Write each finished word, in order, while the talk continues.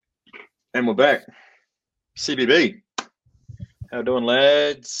And we're back. CBB. How you doing,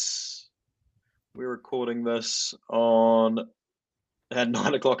 lads? We're recording this at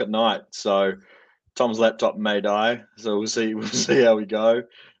 9 o'clock at night, so Tom's laptop may die. So we'll see. We'll see how we go.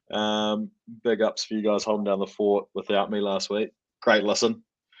 Big ups for you guys holding down the fort without me last week. Great listen.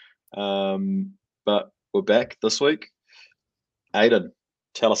 But we're back this week. Aiden,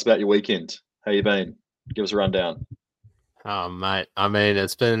 tell us about your weekend. How you been? Give us a rundown. Oh, mate. I mean,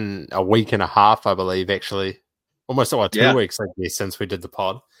 it's been a week and a half, I believe, actually. Almost 2 Yeah. weeks, I guess, since we did the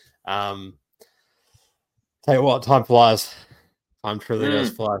pod. Tell you what, time flies. Time truly does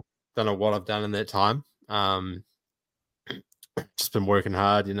fly. Don't know what I've done in that time. Just been working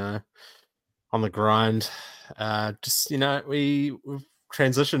hard, on the grind. We've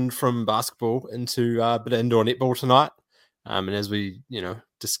transitioned from basketball into a bit of indoor netball tonight. And as we,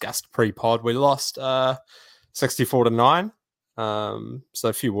 discussed pre-pod, we lost 64-9. So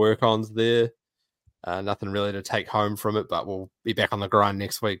a few work-ons there. Nothing really to take home from it, but we'll be back on the grind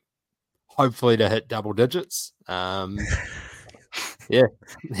next week, hopefully to hit double digits. Yeah,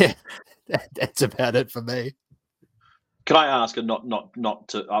 that's about it for me. Can I ask, and not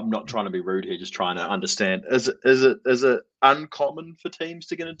to? I'm not trying to be rude here, just trying to understand. Is it uncommon for teams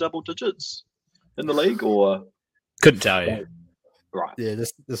to get in double digits in the league, or couldn't tell you? Right. Yeah,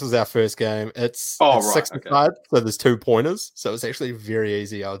 this was our first game. It's right, 65, okay. So there's 2 pointers. So it's actually very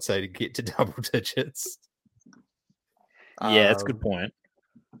easy, I would say, to get to double digits. Yeah, that's a good point.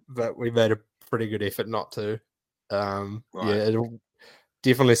 But we made a pretty good effort not to. Right. Yeah, it'll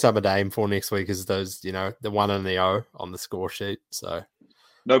definitely something to aim for next week is those, the 1 and the 0 on the score sheet. So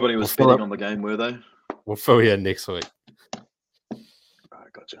nobody was betting on the game, were they? We'll fill you in next week.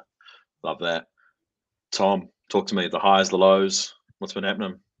 Right, gotcha. Love that. Tom, talk to me. The highs, the lows. What's been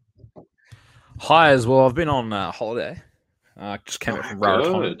happening? Highs. Well, I've been on holiday. Just came back from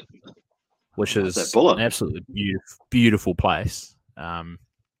Rarotonga, which is an absolutely beautiful place. If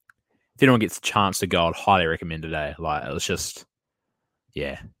anyone gets a chance to go, I'd highly recommend it. Like, it was just,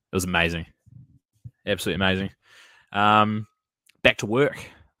 it was amazing. Absolutely amazing. Back to work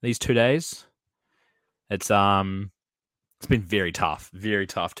these 2 days. It's been very tough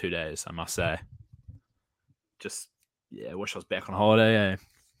 2 days, I must say. Just, I wish I was back on holiday.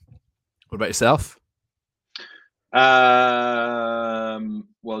 What about yourself?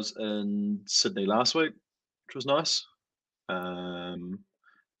 Was in Sydney last week, which was nice. And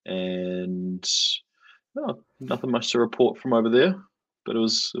nothing much to report from over there, but it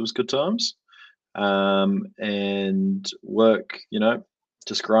was good times. And work,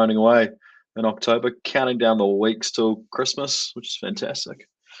 just grinding away in October, counting down the weeks till Christmas, which is fantastic.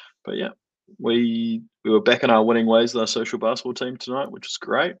 But yeah, we were back in our winning ways with our social basketball team tonight, which was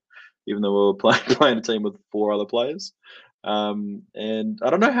great, even though we were playing a team with 4 other players. And I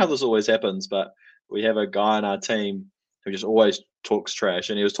don't know how this always happens, but we have a guy on our team who just always talks trash,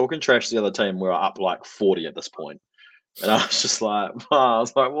 and he was talking trash to the other team. We were up like 40 at this point. And I was just like,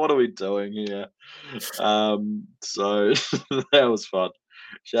 what are we doing here? So that was fun.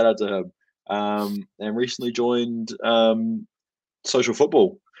 Shout out to him. And recently joined social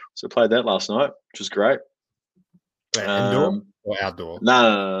football. So played that last night, which was great. Indoor or outdoor? No,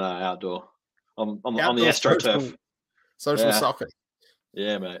 outdoor. On the AstroTurf. Social soccer.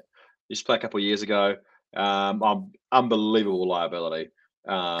 Yeah, mate. Used to play a couple of years ago. I'm unbelievable liability.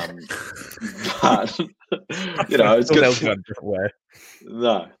 But it's good.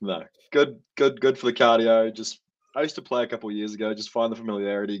 No, good for the cardio. I used to play a couple of years ago. Just find the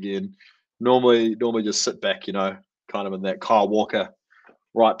familiarity again. Normally just sit back, kind of in that Kyle Walker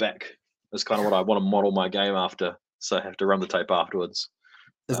right back. That's kind of what I want to model my game after. So I have to run the tape afterwards.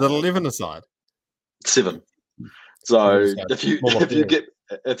 Is that 11 aside? 7. So if you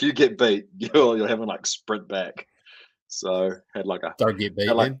get beat, you're having like sprint back. So had like a don't get beat.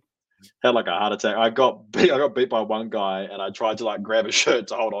 Had like a heart attack. I got beat by one guy, and I tried to like grab his shirt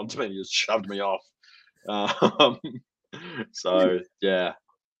to hold on to me, and he just shoved me off. So yeah,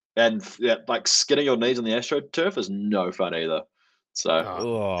 and like skinning your knees on the AstroTurf is no fun either.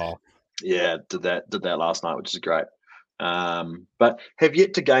 So yeah, did that last night, which is great. But have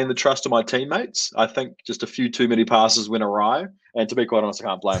yet to gain the trust of my teammates. I think just a few too many passes went awry, and to be quite honest, I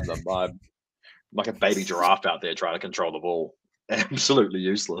can't blame them. I'm like a baby giraffe out there trying to control the ball. Absolutely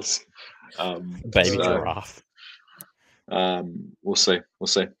useless. Giraffe. We'll see.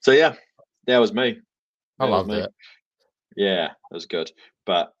 So yeah, that was me. I love that. Yeah, it was good.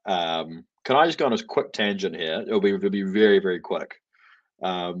 But can I just go on a quick tangent here? It'll be very, very quick.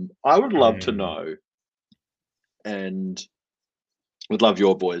 I would love to know, and would love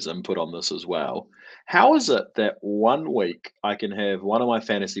your boys' input on this as well. How is it that 1 week I can have one of my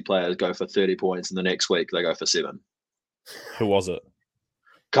fantasy players go for 30 points and the next week they go for 7? Who was it?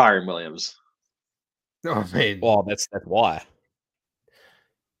 Kyron Williams. Oh, man. Oh, that's why.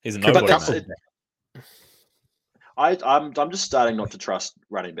 He's a nobody. I'm just starting not to trust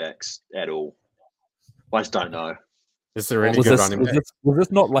running backs at all. I just don't know. Is there any good running backs? Was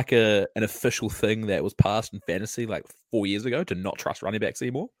this not like an official thing that was passed in fantasy like 4 years ago to not trust running backs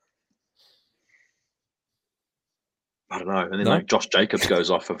anymore? I don't know. And then like Josh Jacobs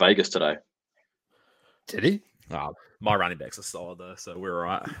goes off for Vegas today. Did he? Oh, my running backs are solid though, so we're all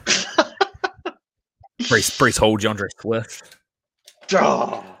right. Brees Hall, DeAndre Swift.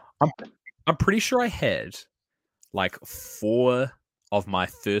 Oh. I'm pretty sure I had like 3 of my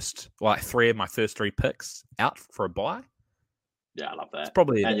first 3 picks out for a bye. Yeah, I love that. It's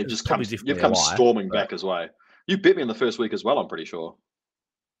probably, and you've come storming back as well. You beat me in the first week as well, I'm pretty sure.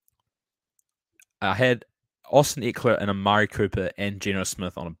 I had Austin Eckler and Amari Cooper and Geno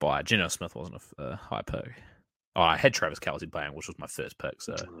Smith on a bye. Geno Smith wasn't a high pick. Oh, I had Travis Kelce playing, which was my first pick.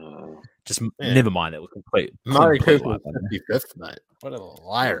 So never mind. It was complete. Amari Cooper was 55th, mate. What a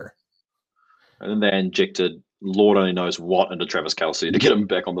liar. And then they injected Lord only knows what into Travis Kelce to get him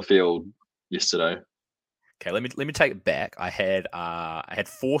back on the field yesterday. Okay, let me take it back. I had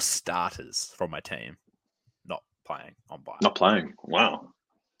 4 starters from my team not playing on bye. Not playing. Wow.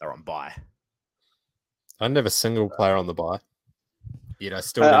 They're on bye. I didn't have a single player on the bye. Yet I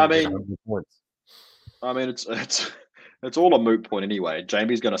still didn't get 100 points. I mean, it's all a moot point anyway.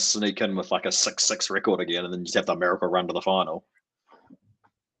 Jamie's going to sneak in with like a 6-6 record again, and then just have the miracle run to the final.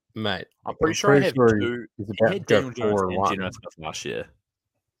 Mate, I'm pretty sure I had 2. He had Daniel Jones and Geno Smith last year.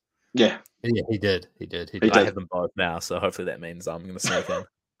 Yeah, he did. I have them both now, so hopefully that means I'm going to sneak in.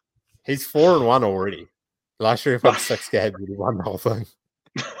 He's 4-1 already. Last year, he won 6 games, he won the whole thing.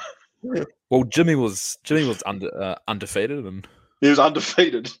 Well, Jimmy was undefeated, and he was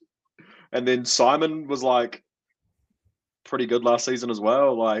undefeated. And then Simon was like pretty good last season as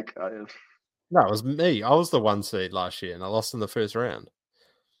well. Like, no, it was me. I was the 1 seed last year, and I lost in the first round.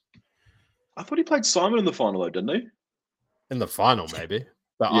 I thought he played Simon in the final, though, didn't he? In the final, maybe.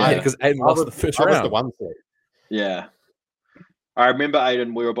 But yeah, because Aiden lost the first round. I was the 1 seed. Yeah. I remember,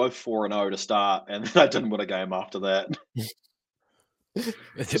 Aiden, we were both 4-0 to start, and then I didn't win a game after that. Is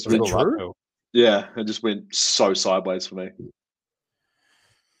it true? Yeah, it just went so sideways for me.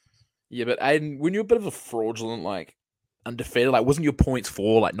 Yeah, but Aiden, when you're a bit of a fraudulent, like, undefeated, like, wasn't your points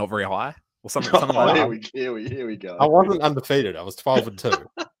 4, like, not very high? Or something like that? Here we go. I wasn't undefeated. I was 12-2.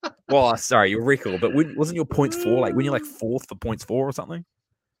 Well, sorry, your record, but wasn't your points 4, like, when you're, like, 4th for points 4 or something?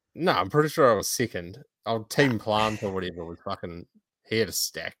 No, I'm pretty sure I was 2nd. Our team Plant or whatever was fucking... He had a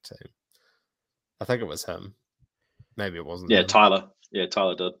stacked team. I think it was him. Maybe it wasn't him. Tyler. Yeah,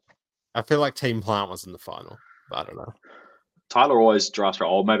 Tyler did. I feel like Team Plant was in the final, but I don't know. Tyler always drafts for...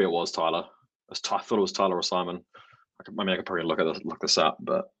 Oh, maybe it was Tyler. I thought it was Tyler or Simon. I could probably look this up,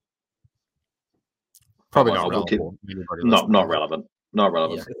 but... Probably not relevant. Not relevant. Not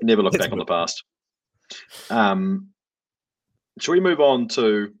relevant. Yeah. Never look back on the past. Shall we move on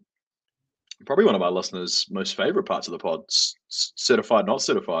to probably one of our listeners' most favourite parts of the pod, certified, not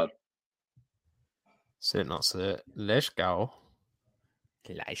certified? Cert, not cert. Let's go.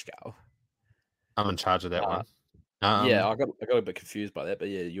 I'm in charge of that one. Yeah, I got a bit confused by that, but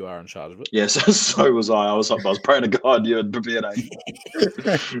yeah, you are in charge of it. Yes, so was I. I was praying to God you had prepared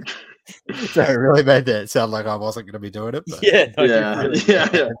it. So it really made that sound like I wasn't going to be doing it. But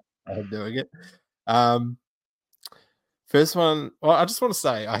yeah. I'm doing it. First one. Well, I just want to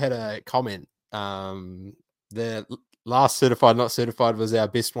say I had a comment. The last certified, not certified was our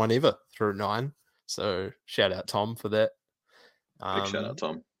best one ever through 9. So shout out Tom for that. Big shout out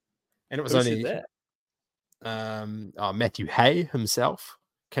Tom. And it was only Matthew Hay himself,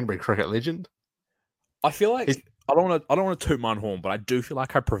 Canterbury cricket legend. I feel like I don't want to toot my own horn, but I do feel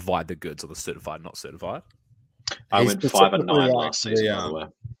like I provide the goods of the certified, not certified. I went 5 and 9 last season. By the way,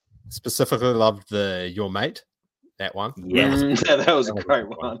 specifically loved the Your Mate, that one. Yeah, that was a great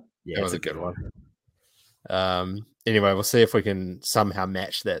one. Yeah, that was a good one. Anyway, we'll see if we can somehow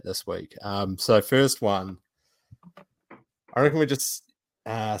match that this week. So first one, I reckon we just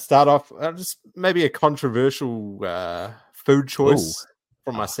start off just maybe a controversial food choice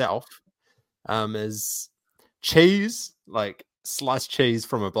from myself is cheese, like sliced cheese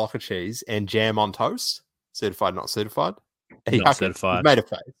from a block of cheese and jam on toast. Certified, not certified. Not certified. You've made a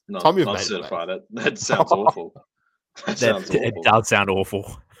face. Tom, you've not made certified. That sounds awful. It does sound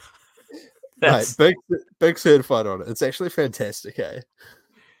awful. Mate, big certified on it. It's actually fantastic, eh?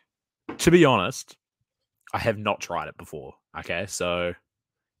 To be honest, I have not tried it before. Okay, so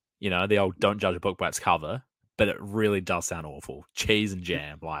the old "don't judge a book by its cover," but it really does sound awful. Cheese and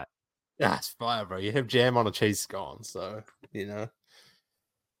jam, like. Yeah, it's fire, bro. You have jam on a cheese scone, so Do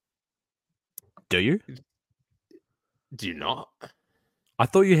you? Do you not? I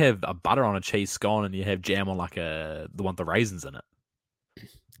thought you have a butter on a cheese scone and you have jam on like the one with the raisins in it.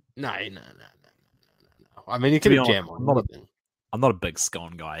 No. I mean, you can have jam on anything. I'm not a big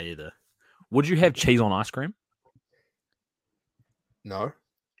scone guy either. Would you have cheese on ice cream? No.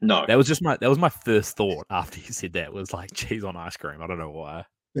 That was my first thought after you said that, was like cheese on ice cream. I don't know why.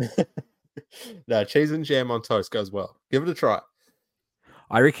 No, cheese and jam on toast goes well. Give it a try.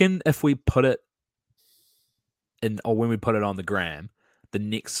 I reckon if we put it in, or when we put it on the gram, the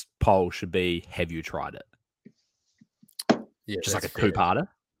next poll should be, have you tried it? Yeah, just like a two-parter.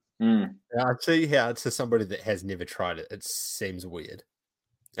 I see how to somebody that has never tried it, it seems weird.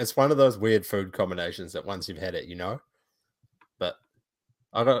 It's one of those weird food combinations that once you've had it, But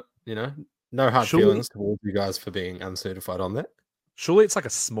I don't, no hard feelings towards you guys for being uncertified on that. Surely it's like a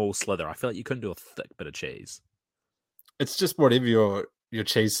small slither. I feel like you couldn't do a thick bit of cheese. It's just whatever your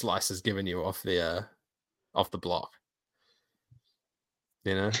cheese slice is giving you off the block.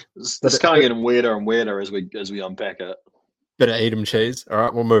 It's kind of getting weirder and weirder as we unpack it. Bit of Edam cheese. All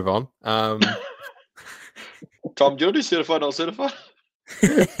right, we'll move on. Tom, do you want to do certified, not certified?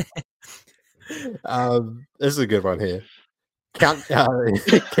 This is a good one here. Countdown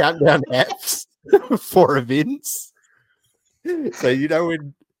apps for events. So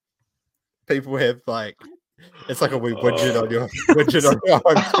when people have like, it's like a wee widget on your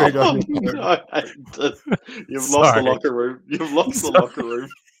home screen on your phone. You've lost the locker room. You've lost the locker room.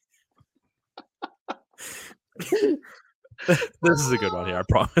 This is a good one here, I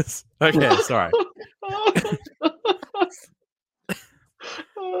promise. Okay, sorry.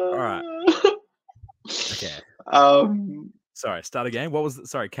 All right. Okay. Sorry, start again. What was it?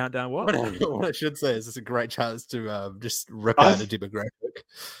 Sorry, countdown what? What I should say is it's a great chance to just rip out a demographic.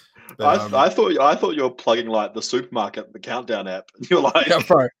 But, I thought you were plugging like the supermarket, the countdown app. You're like, yeah,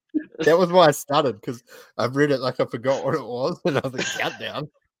 bro. That was why I started, because I've read it like I forgot what it was, and I was like, countdown.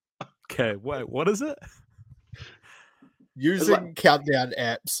 Okay, wait, what is it? Using countdown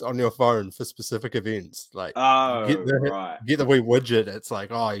apps on your phone for specific events, like get the wee widget. It's like,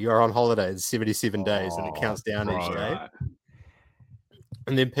 you're on holiday in 77 days, and it counts down each day.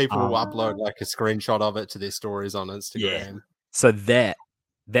 And then people will upload like a screenshot of it to their stories on Instagram. Yeah. So that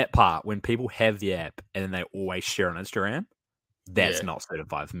part, when people have the app and then they always share on Instagram, that's not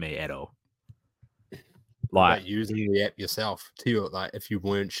certified for me at all. Like using the app yourself too, like if you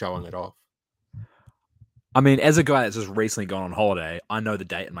weren't showing it off. I mean, as a guy that's just recently gone on holiday, I know the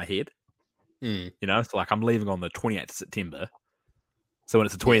date in my head. So like I'm leaving on the 28th of September. So when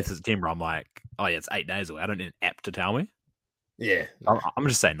it's the 20th of September, I'm like, oh yeah, it's 8 days away. I don't need an app to tell me. Yeah. I'm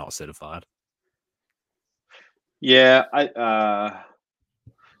just saying not certified. Yeah, I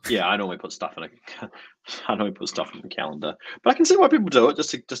normally put stuff in the calendar, but I can see why people do it just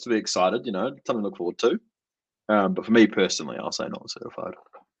to be excited, something to look forward to. But for me personally, I'll say not certified.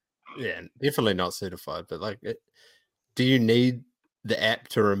 Yeah, definitely not certified. But like, do you need the app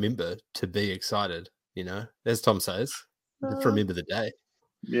to remember to be excited? As Tom says, to remember the day.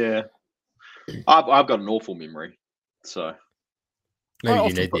 Yeah, I've got an awful memory, so maybe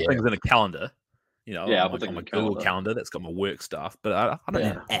you need put things in a calendar. Yeah, on my Google calendar that's got my work stuff, but I don't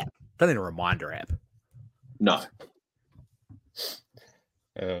need an app. I don't need a reminder app. No.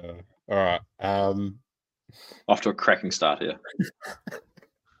 All right. Off to a cracking start here.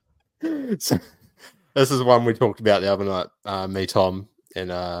 So, this is one we talked about the other night, me, Tom,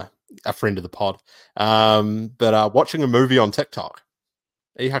 and a friend of the pod. But watching a movie on TikTok.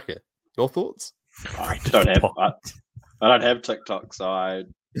 Ihaka, your thoughts? I don't have TikTok, so I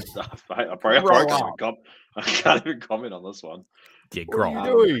can't even comment on this one. Yeah, what are you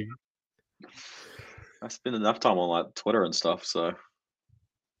doing? I spend enough time on like Twitter and stuff. So,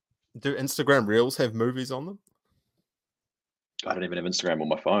 do Instagram Reels have movies on them? I don't even have Instagram on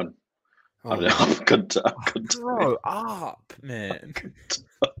my phone. Oh, I'm good. Grow up, man.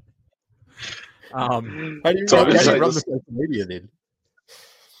 How do you run the social media then?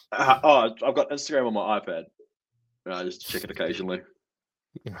 I've got Instagram on my iPad. I just check it occasionally.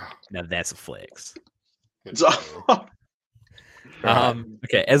 Now that's a flex. So,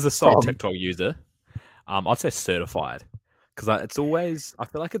 okay, as a sole TikTok user, I'd say certified, because I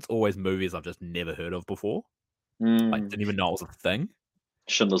feel like it's always movies I've just never heard of before. Like didn't even know it was a thing.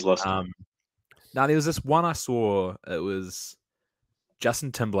 Schindler's List. Now there was this one I saw. It was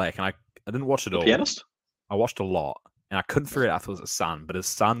Justin Timberlake, and I didn't watch it all. Pianist? I watched a lot, and I couldn't figure out if it was his son, but his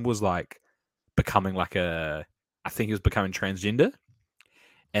son was like becoming like I think he was becoming transgender,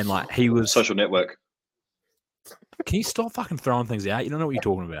 and like he was Social Network. Can you stop fucking throwing things out? You don't know what you're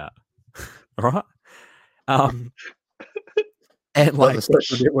talking about, all right? And like the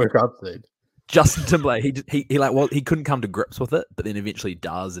social network I've seen. Justin Timberlake, he couldn't come to grips with it, but then eventually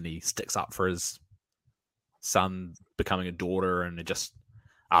does, and he sticks up for his son becoming a daughter, and it just,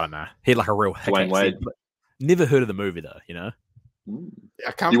 I don't know. He had like a real Dwayne Wade. Never heard of the movie though, you know.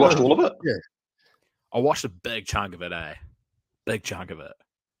 You watched all of it? Yeah, I watched a big chunk of it. Big chunk of it.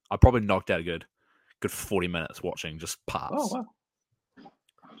 I probably knocked out a good 40 minutes watching just parts. Oh wow!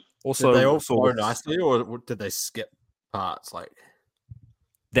 Also, did they all flow nicely, or did they skip parts? Like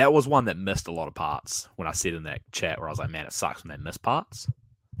that was one that missed a lot of parts. When I said in that chat, where I was like, "Man, it sucks when they miss parts."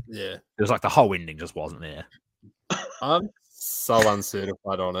 Yeah, it was like the whole ending just wasn't there. I'm so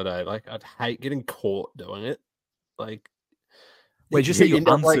uncertified on it. Like I'd hate getting caught doing it. Like, wait, you say you're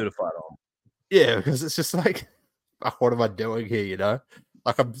uncertified on? Yeah, because it's just like, what am I doing here? You know,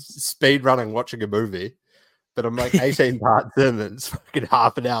 like I'm speed running watching a movie, but I'm like 18 parts in, and it's fucking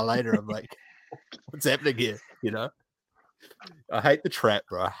half an hour later. I'm like, what's happening here? You know, I hate the trap,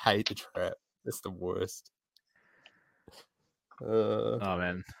 bro. I hate the trap. It's the worst. Oh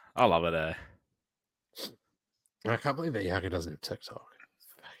man, I love it. I can't believe that Yaga doesn't have TikTok.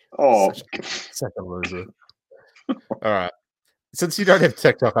 Oh, such a loser. All right. Since you don't have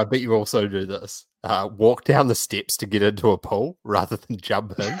TikTok, I bet you also do this. Walk down the steps to get into a pool rather than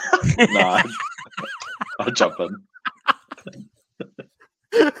jump in. No, I jump in.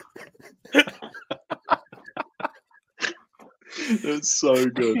 It's so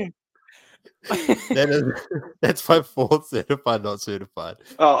good. That's my fourth certified, not certified.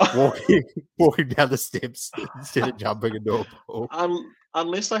 Oh. Walking down the steps instead of jumping into a pool.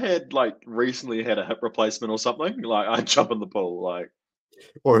 Unless I had recently had a hip replacement or something, I'd jump in the pool,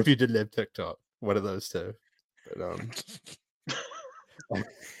 or if you didn't have TikTok, one of those two. But,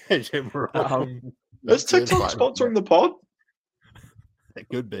 is TikTok sponsoring the pod? It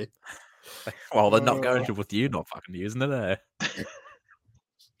could be. Well, they're not going to with you not fucking using it,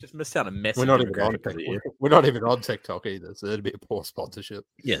 Just missed out a message. We're not even on TikTok either, so that'd be a poor sponsorship.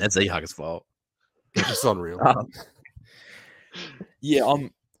 Yeah, that's Ehug's fault. It's just unreal. Yeah, I'm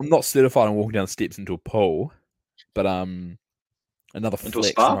not certified on walking down the steps into a pool, but another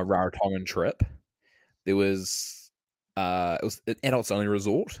flex on my Rarotongan trip. There was it was an adults only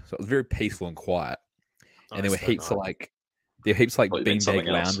resort, so it was very peaceful and quiet. And there were heaps of beanbag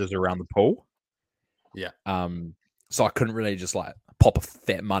lounges around the pool. Yeah. So I couldn't really just pop a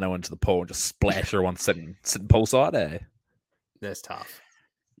fat munno into the pool and just splash everyone sitting poolside. That's tough.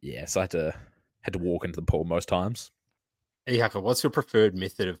 Yeah, so I had to walk into the pool most times. Ehaka, what's your preferred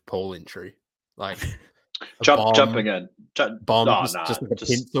method of pool entry? Jumping in. Bomb, just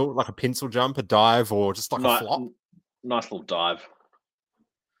like a pencil jump, a dive, or just a flop? Nice little dive.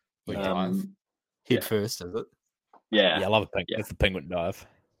 Dive. Head first, is it? Yeah. Yeah, I love it. It's the penguin dive.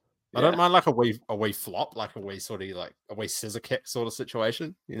 I don't mind a wee flop, a wee sort of a wee scissor kick sort of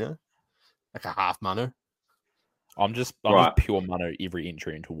situation, you know? Like a half munno. I'm just pure munno every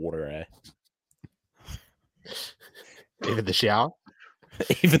entry into water, Even the shower?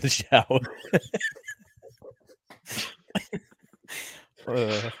 Even the shower.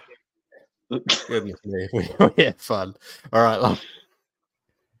 Goodness me. We had fun. All right,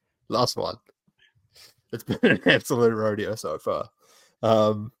 last one. It's been an absolute rodeo so far.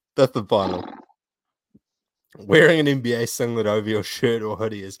 That's the final. Wearing an NBA singlet over your shirt or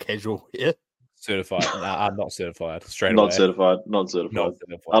hoodie is casual wear. Certified. Nah, I'm not certified. Straight away. Not certified.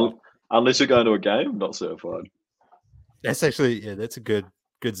 Unless you're going to a game, not certified. That's actually, that's a good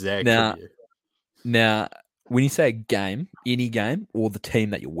zag. Now, when you say a game, any game or the team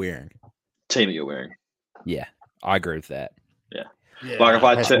that you're wearing? Team that you're wearing. Yeah, I agree with that. Yeah.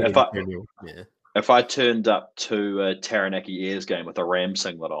 If I turned up to a Taranaki Airs game with a Ram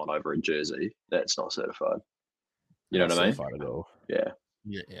singlet on over in Jersey, that's not certified. You know what I mean? At all. Yeah.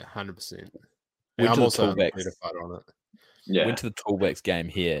 Yeah, 100%. I'm also certified on it. Yeah. Went to the Tallbacks game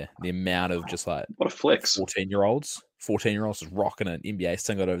here. The amount of just what a flex. 14-year-olds just rocking an NBA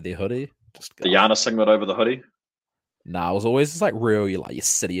singlet over their hoodie. The Yana singlet over the hoodie? Nah, it was always just real, your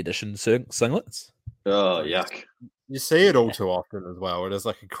city edition singlets. Oh, yuck. You see it all too often as well. It is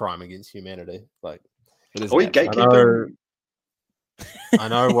a crime against humanity. Are we gatekeeping? I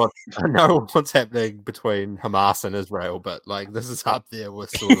know what's happening between Hamas and Israel, but this is up there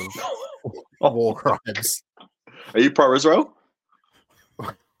with sort of war crimes. Are you pro-Israel?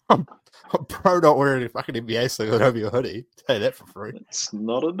 I'm Pro not wearing a fucking NBA singlet over your hoodie. Tell you that for free. It's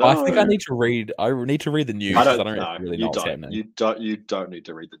not a no. I think I need to read. I need to read the news. I don't really know what's happening. You don't need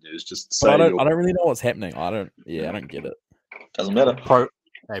to read the news. Just say. I don't really know what's happening. I don't get it. Doesn't matter.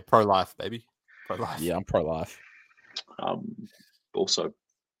 Pro life, baby. Pro life. Yeah, I'm pro life. Also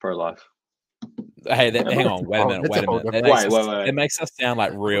pro life. Hey, hang on. Wait a minute. Wait. It makes us sound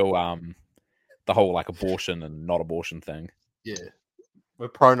like real. The whole like abortion and not abortion thing. Yeah. We're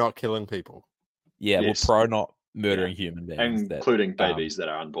pro not killing people. Yeah, yes. We're pro not murdering human beings. Including babies that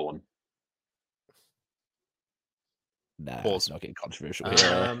are unborn. Nah, it's not getting controversial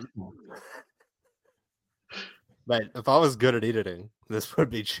here. Mate, if I was good at editing, this would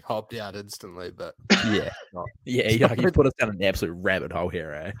be chopped out instantly, but... Yeah. You put us down an absolute rabbit hole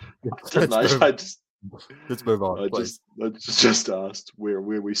here, eh? Let's move on, I just asked where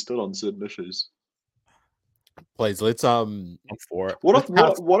we stood on certain issues. Please, let's I'm for it. What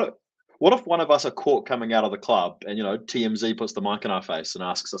if one of us are caught coming out of the club and TMZ puts the mic in our face and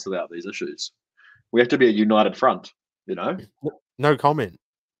asks us about these issues? We have to be a united front, No comment.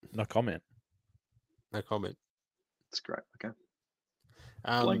 No comment. That's great. Okay.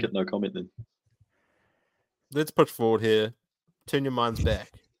 Blanket, no comment then. Let's push forward here. Turn your minds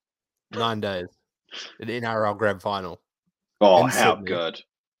back. 9 days. An NRL Grand Final. Oh, how Sydney. Good.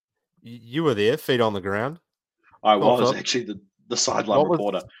 You were there, feet on the ground. I was actually the sideline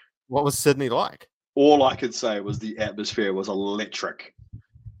reporter. What was Sydney like? All I could say was the atmosphere was electric.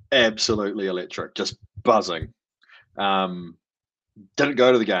 Absolutely electric. Just buzzing. Didn't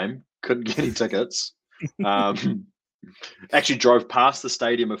go to the game. Couldn't get any tickets. Actually drove past the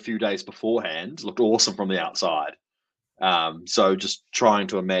stadium a few days beforehand. Looked awesome from the outside. So just trying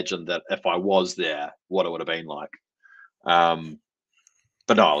to imagine that if I was there, what it would have been like.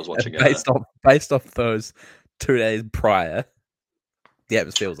 But no, I was watching it. Based off those 2 days prior, the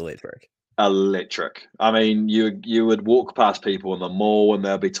atmosphere was electric. Electric. I mean, you would walk past people in the mall and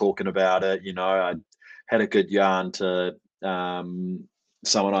they'll be talking about it. I had a good yarn to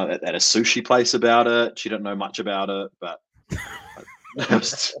someone at a sushi place about it. She didn't know much about it, but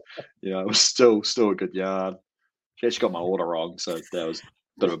it was still a good yarn. She actually got my order wrong, so that was a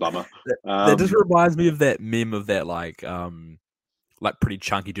bit of a bummer. That just reminds me of that meme of that like pretty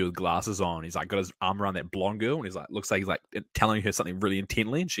chunky dude with glasses on. He's like got his arm around that blonde girl, and he's like looks like he's like telling her something really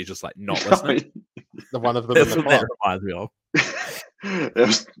intently, and she's just like not listening. The one of them. That's what that reminds me of. It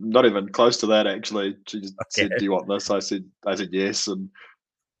was not even close to that. Actually, she just said, "Do you want this?" I said yes, and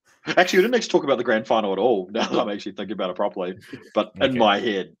actually, we didn't actually talk about the grand final at all. Now that I'm actually thinking about it properly, but in my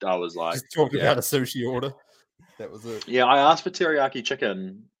head, I was like, just talking about a sushi order. That was it. Yeah, I asked for teriyaki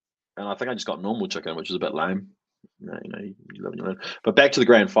chicken, and I think I just got normal chicken, which was a bit lame. You live and you learn. But back to the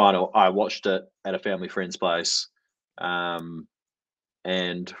grand final, I watched it at a family friend's place, and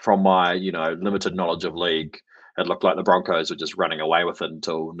from my limited knowledge of league, it looked like the Broncos were just running away with it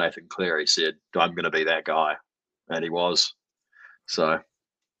until Nathan Cleary said, "I'm going to be that guy," and he was. So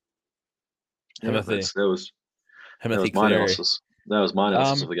that was my analysis. That was my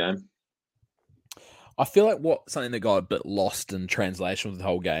analysis of the game. I feel like something that got a bit lost in translation with the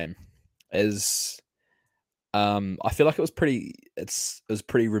whole game is, I feel like it was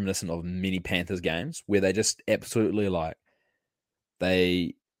pretty reminiscent of many Panthers games where they just absolutely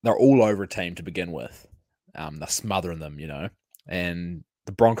they're all over a team to begin with. They're smothering them, and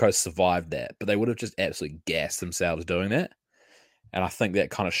the Broncos survived that, but they would have just absolutely gassed themselves doing that. And I think that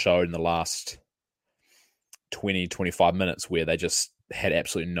kind of showed in the last 20, 25 minutes where they just had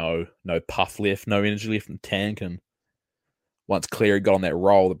absolutely no puff left, no energy left in the tank. And once Cleary got on that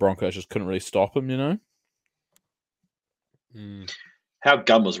roll, the Broncos just couldn't really stop him, How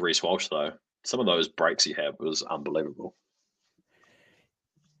gun was Reece Walsh, though? Some of those breaks he had was unbelievable.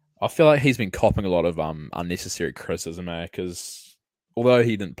 I feel like he's been copping a lot of unnecessary criticism, because although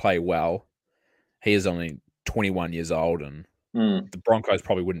he didn't play well, he is only 21 years old, and the Broncos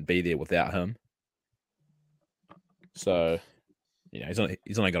probably wouldn't be there without him. So, he's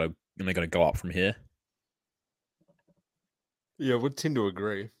only going to go up from here. Yeah, I would tend to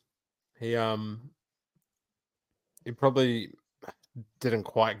agree. He probably didn't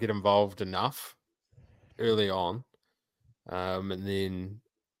quite get involved enough early on, and then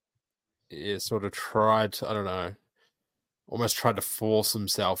sort of tried to, I don't know, almost tried to force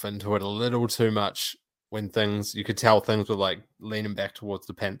himself into it a little too much when you could tell things were leaning back towards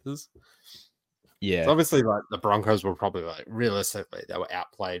the Panthers. Yeah. So obviously, the Broncos were probably realistically, they were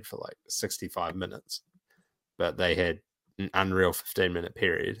outplayed for 65 minutes, but they had an unreal 15-minute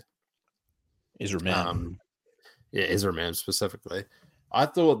period. Ezra Mann. Ezra Mann specifically. I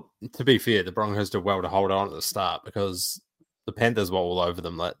thought, to be fair, the Broncos did well to hold on at the start because the Panthers were all over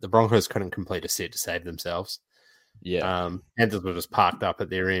them. Like the Broncos couldn't complete a set to save themselves. Yeah. Panthers were just parked up at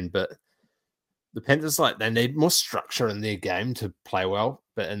their end, but the Panthers, like, they need more structure in their game to play well.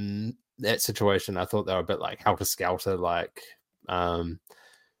 But in that situation, I thought they were a bit like helter-skelter, like Luai.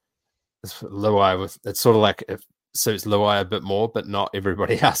 It's sort of like it suits Luai a bit more, but not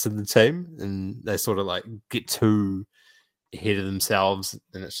everybody else in the team. And they sort of like get too ahead of themselves,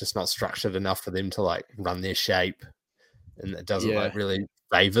 and it's just not structured enough for them to like run their shape, and it doesn't like really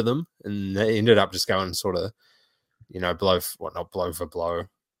favor them. And they ended up just going sort of, not blow for blow,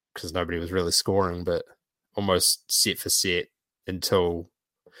 because nobody was really scoring, but almost set for set until,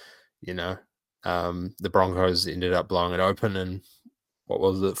 the Broncos ended up blowing it open in, what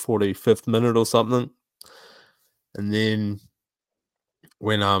was it, 45th minute or something. And then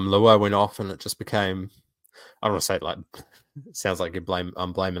when Luai went off and it just became, I don't want to say it like, it sounds like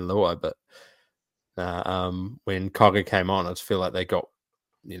I'm blaming Luai, but when Cogger came on, I just feel like they got,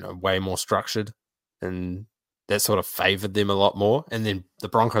 way more structured, and that sort of favored them a lot more. And then the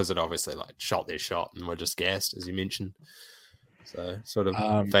Broncos had obviously like shot their shot and were just gassed, as you mentioned. So sort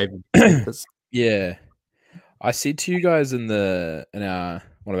of favored. Yeah. I said to you guys in our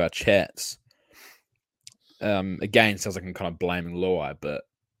one of our chats, again, it sounds like I'm kind of blaming Luai, but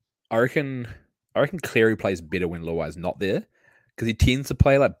I reckon Cleary plays better when Luai's not there, because he tends to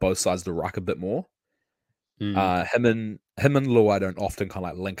play like both sides of the ruck a bit more. Him and Luai don't often kind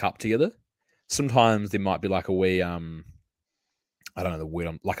of like link up together. Sometimes there might be like a wee, I don't know the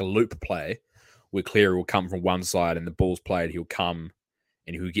word, like a loop play where Cleary will come from one side and the ball's played, he'll come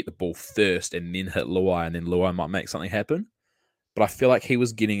and he'll get the ball first and then hit Luai, and then Luai might make something happen. But I feel like he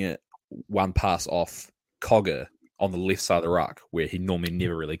was getting it one pass off Cogger on the left side of the ruck, where he normally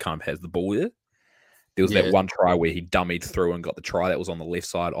never really kind of has the ball there. There was that one try where he dummied through and got the try that was on the left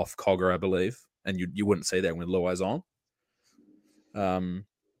side off Cogger, I believe. And you wouldn't see that when Luai's on.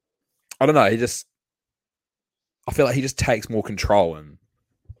 I don't know. I feel like he just takes more control, and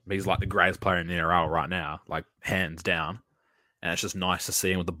he's like the greatest player in the NRL right now, like hands down. And it's just nice to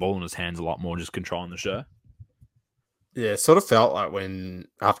see him with the ball in his hands a lot more, just controlling the show. Yeah, it sort of felt like when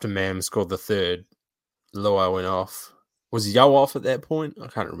after Mam scored the third, Luai went off. Was Yo off at that point? I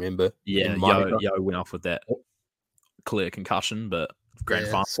can't remember. Yeah, Yo went off with that clear concussion, but grand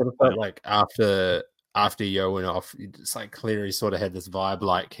final. Sort of felt like after Yo went off, it's like Cleary sort of had this vibe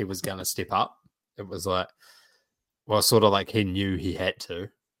like he was going to step up. It was like, well, sort of like he knew he had to,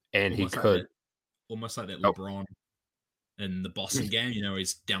 and almost he could. Almost like that LeBron in the Boston game,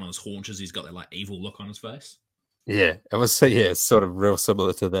 he's down on his haunches, he's got that like evil look on his face. Yeah, it was sort of real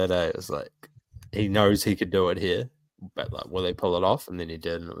similar to that. It's like he knows he could do it here, but like, will they pull it off? And then he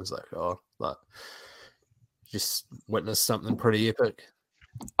did, and it was like, just witnessed something pretty epic.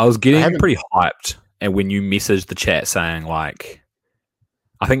 I was getting pretty hyped, and when you messaged the chat saying like,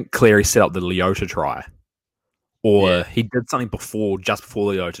 I think Cleary set up the Leota try, or he did something just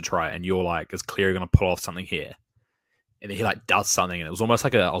before the Leota try, and you're like, is Cleary going to pull off something here? And then he like does something, and it was almost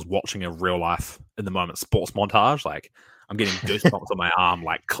like I was watching a real life in the moment sports montage. Like I'm getting goosebumps on my arm,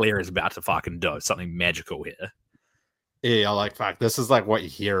 like Cleary is about to fucking do something magical here. Yeah, I like fuck. This is like what you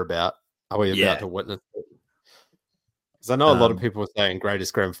hear about. Are we about to witness it? Because I know a lot of people are saying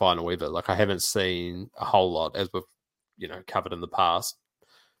greatest grand final ever. Like I haven't seen a whole lot, as we've covered in the past.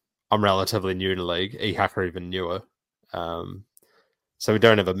 I'm relatively new to the league. E-Huck are even newer, so we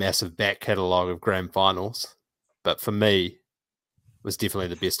don't have a massive back catalogue of grand finals. But for me, it was definitely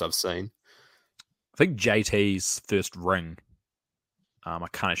the best I've seen. I think JT's first ring, I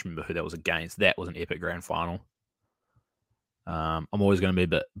can't actually remember who that was against. That was an epic grand final. I'm always going to be a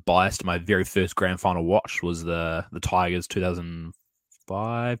bit biased. My very first grand final watch was the Tigers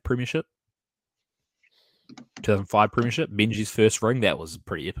 2005 premiership. 2005 premiership. Benji's first ring. That was a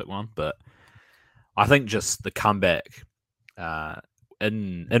pretty epic one. But I think just the comeback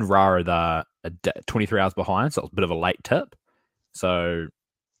in Rara, 23 hours behind, so it was a bit of a late tip. So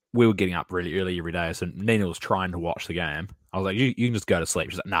we were getting up really early every day. So Nina was trying to watch the game. I was like, you can just go to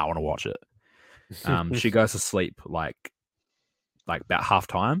sleep. She's like, no, I want to watch it. She goes to sleep like about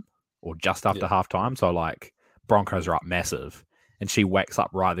halftime or just after halftime. So like Broncos are up massive, and she wakes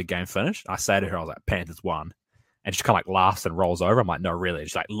up right at the game finished. I say to her, I was like, Panthers won. And she kind of like laughs and rolls over. I'm like, no, really? And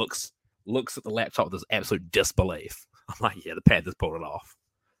she like looks at the laptop with this absolute disbelief. I'm like, yeah, the Panthers pulled it off.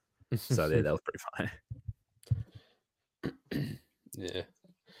 So that was pretty funny. Yeah.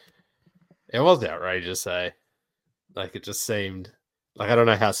 It was outrageous, eh? Like it just seemed like I don't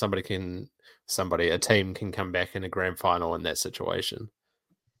know how a team can come back in a grand final in that situation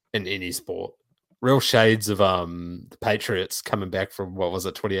in any sport. Real shades of the Patriots coming back from what was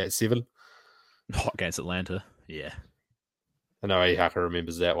it, 28-7? Against Atlanta, yeah. I know Ehaka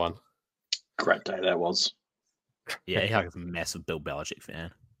remembers that one. Great day that was. Yeah, Ehaka's a massive Bill Belichick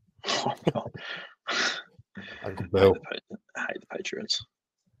fan. Oh, God. Uncle Bill. I hate the Patriots.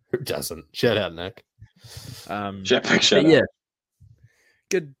 Who doesn't? Shout out, Nick. Shout out. Yeah,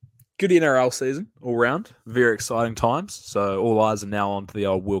 good NRL season all round. Very exciting times. So all eyes are now on to the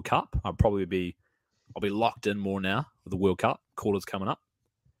old World Cup. I'll be locked in more now with the World Cup quarters coming up.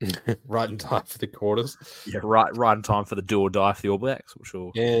 Right in time for the quarters. Yeah, right in time for the do or die for the All Blacks, which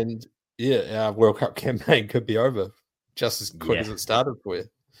will. And yeah, our World Cup campaign could be over just as quick as it started for you.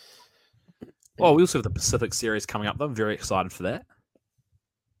 Well, we also have the Pacific Series coming up, though. I'm very excited for that.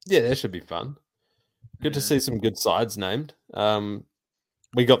 Yeah, that should be fun. Good to see some good sides named.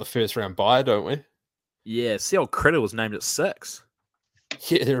 We got the first round bye, don't we? Yeah, see how Critter was named at 6.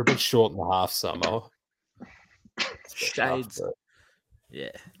 Yeah, they're a bit short in the half somehow. Shades. Tough,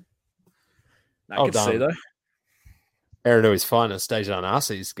 yeah. No, good to see, though. Aranui's finest, Dejan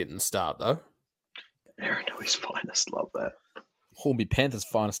Arcee's getting the start, though. Aranui's finest, love that. Hornby Panthers'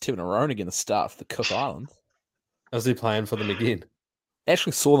 finest, Tevin Arona getting the start for the Cook Islands. How's he playing for them again? I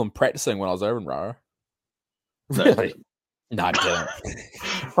actually saw them practicing when I was over in Rara. Really? No, I didn't.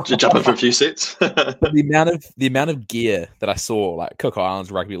 Did you jump in for a few sets? But the amount of gear that I saw, like Cook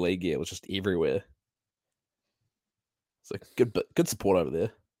Islands rugby league gear, was just everywhere. It's like good support over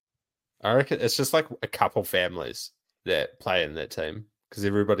there. I reckon it's just like a couple families that play in that team because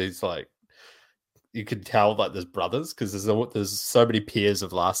everybody's like, you can tell like there's brothers because there's so many pairs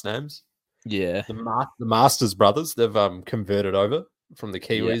of last names. Yeah, the Masters brothers, they've converted over from the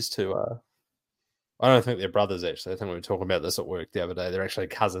Kiwis to. I don't think they're brothers actually. I think we were talking about this at work the other day. They're actually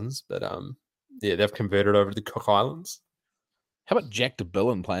cousins, but yeah, they've converted over to the Cook Islands. How about Jack de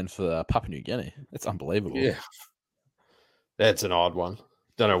Billen playing for Papua New Guinea? That's unbelievable. Yeah, that's an odd one.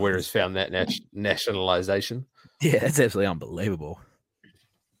 Don't know where he's found that nationalization. Yeah, that's absolutely unbelievable.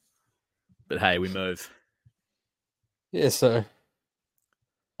 But hey, we move. Yeah, so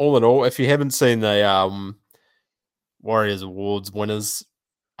all in all, if you haven't seen the Warriors Awards winners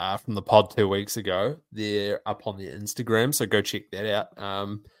from the pod 2 weeks ago, they're up on the Instagram, so go check that out.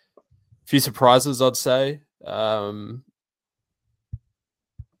 A few surprises, I'd say, but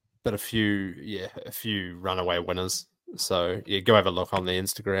a few runaway winners. So yeah, go have a look on the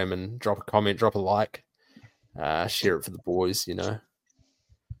Instagram and drop a comment, drop a like, share it for the boys. You know,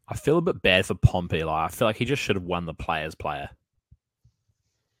 I feel a bit bad for Pompey. Like, I feel like he just should have won the Players' Player.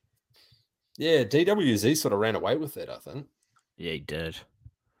 Yeah, DWZ sort of ran away with it, I think. Yeah, he did.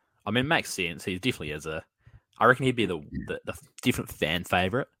 I mean, it makes sense. He definitely is I reckon he'd be the different fan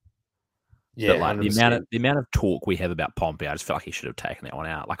favorite. Yeah, but like the amount of talk we have about Pompey, I just feel like he should have taken that one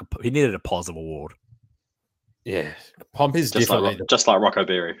out. Like he needed a positive award. Yeah, Pompey's just definitely just like Rocco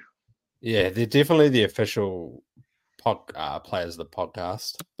Berry. Yeah, they're definitely the official players of the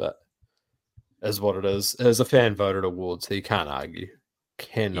podcast, but is what it is. It is a fan voted award, so you can't argue.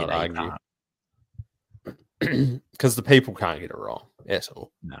 Cannot argue. Because the people can't get it wrong. That's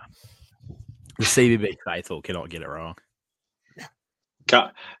all. No. The CBB faithful cannot get it wrong.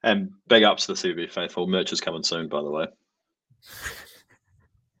 And big ups to the CBB faithful. Merch is coming soon, by the way.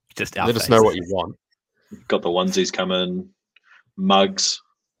 Just let us know what you want. Got the onesies coming, mugs.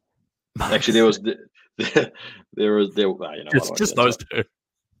 Actually, there was just those two.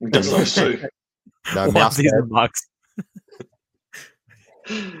 Just those two. No onesies and mugs.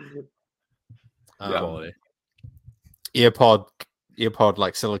 Quality. earpod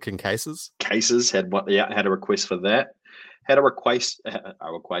like silicon cases. Had a request for that. Had a request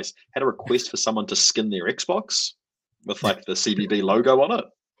for someone to skin their Xbox with like the CBB logo on it.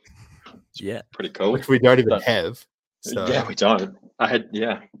 Yeah, pretty cool. Which we don't even have. So. Yeah, we don't.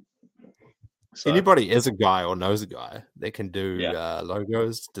 So, anybody is a guy or knows a guy that can do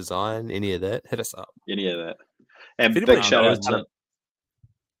logos, design, any of that, hit us up. Any of that. And big shout out to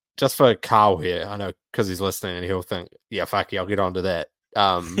just for Carl here. I know because he's listening and he'll think, yeah, fuck you, I'll get onto that.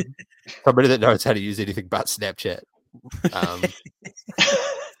 Somebody that knows how to use anything but Snapchat. So,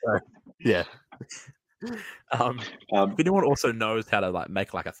 yeah. If anyone also knows how to like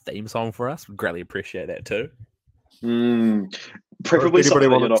make like a theme song for us, we'd greatly appreciate that too. Preferably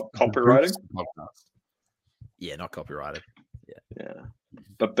something that you're not copywriting. Yeah, not copyrighted. Yeah.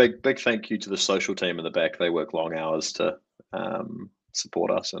 But big thank you to the social team in the back. They work long hours to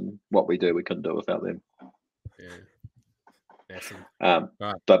support us, and what we do, we couldn't do without them. Yeah. Awesome.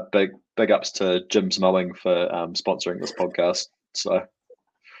 Right. But big ups to Jim's Mowing for sponsoring this podcast. So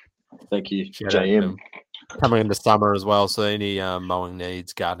thank you, JM. Coming into summer as well, so any mowing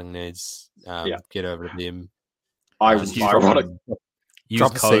needs, gardening needs, get over to them. Drop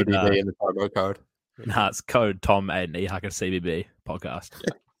a code, CBD in the promo code. Nah, it's code Tom Aiden Ehaka CBB podcast.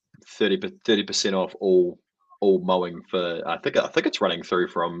 Yeah. 30% off all mowing for I think it's running through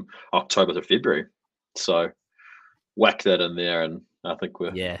from October to February. So whack that in there, and I think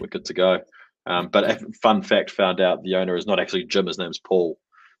we're good to go. But fun fact, found out the owner is not actually Jim. His name's Paul.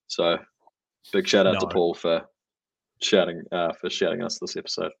 So big shout out to Paul for shouting us this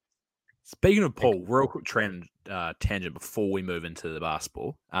episode. Speaking of Paul, real quick tangent before we move into the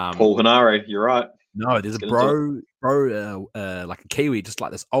basketball. Paul Hanare, you're right. No, there's a bro, like a Kiwi, just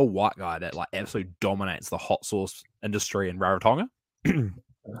like this old white guy that like absolutely dominates the hot sauce industry in Rarotonga.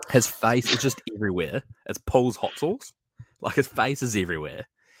 His face is just everywhere. It's Paul's hot sauce. Like his face is everywhere.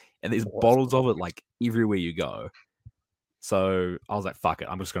 And there's bottles of it like everywhere you go. So I was like, fuck it,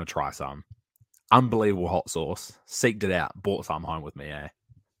 I'm just going to try some. Unbelievable hot sauce. Seeked it out. Bought some home with me, eh?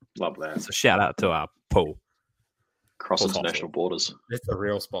 Love that. So shout out to our Paul. Cross international borders. That's the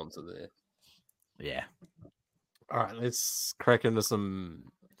real sponsor there. Yeah. All right, let's crack into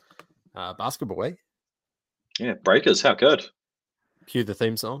some basketball, eh? Yeah, Breakers, how good. Cue the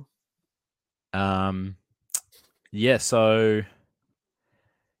theme song. Yeah, so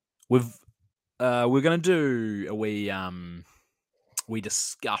we're gonna do a wee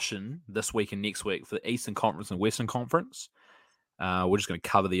discussion this week and next week for the Eastern Conference and Western Conference. We're just going to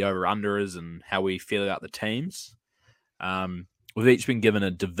cover the over-underers and how we feel about the teams. We've each been given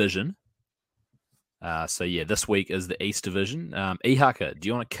a division. So, yeah, this week is the East Division. Ehaka, do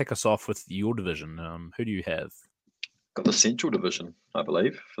you want to kick us off with your division? Who do you have? Got the Central Division, I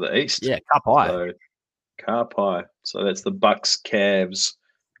believe, for the East. Yeah, Kapai. So, Kapai. So that's the Bucks, Cavs,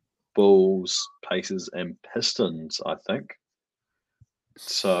 Bulls, Pacers, and Pistons, I think.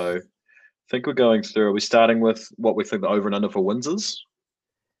 So, I think we're going through. Are we starting with what we think the over and under for wins is?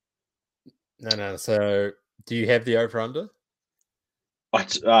 No. So, do you have the over under?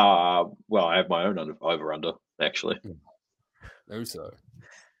 Well, I have my own over under actually. No, so.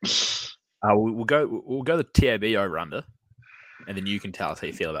 We'll go the TAB over under, and then you can tell us how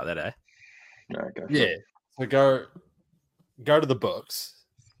you feel about that, eh? Yeah. So go to the books.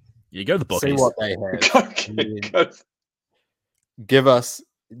 You go to the books. See what they have. Give us.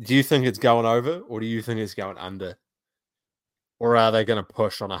 Do you think it's going over, or do you think it's going under, or are they going to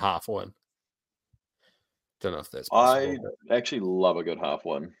push on a half win? Don't know if that's possible. I actually love a good half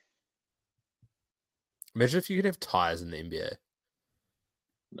win. Imagine if you could have ties in the NBA.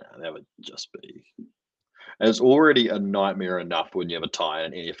 No, that would just be. It's already a nightmare enough when you have a tie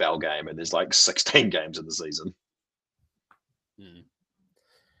in an NFL game and there's like 16 games in the season.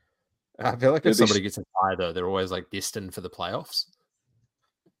 I feel like if somebody gets a tie, though, they're always like destined for the playoffs.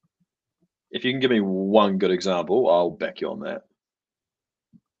 If you can give me one good example, I'll back you on that.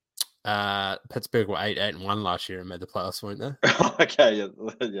 Pittsburgh were 8-1 last year and made the playoffs, weren't they? Okay,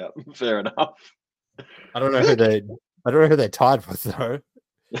 yeah, fair enough. I don't know who they tied with though.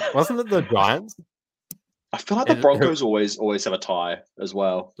 Wasn't it the Giants? I feel like the Broncos always have a tie as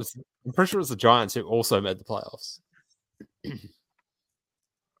well. I'm pretty sure it was the Giants who also made the playoffs.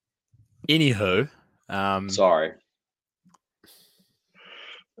 Anywho, sorry.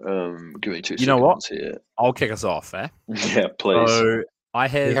 Give me 2 seconds. You know what? Here. I'll kick us off, eh? Yeah, please. So I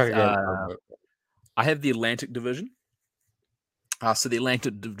have the Atlantic Division. So the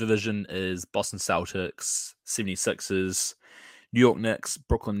Atlantic Division is Boston Celtics, 76ers, New York Knicks,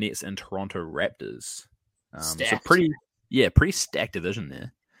 Brooklyn Nets, and Toronto Raptors. So pretty stacked division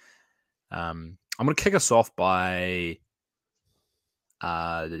there. I'm going to kick us off by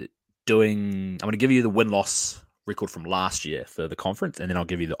I'm going to give you the win-loss record from last year for the conference, and then I'll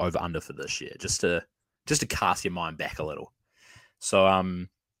give you the over-under for this year, just to cast your mind back a little. So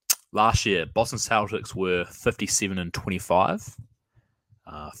last year, Boston Celtics were 57-25.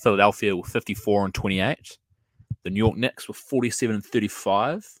 Philadelphia were 54-28. The New York Knicks were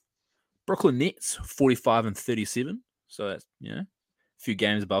 47-35. Brooklyn Nets 45-37. So that's a few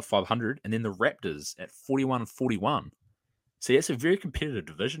games above 500. And then the Raptors at 41-41. See, that's a very competitive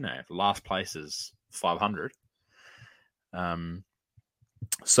division now. Last place is 500.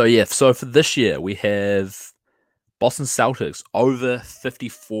 So for this year, we have Boston Celtics over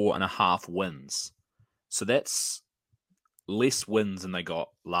 54.5 wins. So that's less wins than they got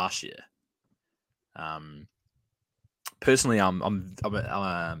last year. Personally, I'm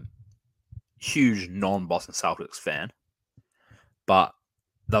a huge non-Boston Celtics fan, but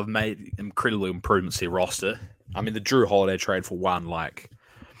they've made incredible improvements to their roster. I mean, the Drew Holiday trade for one, like,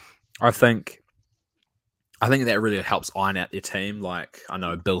 I think that really helps iron out their team. Like, I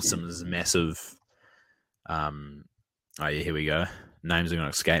know Bill Simmons is a massive. Here we go. Names are going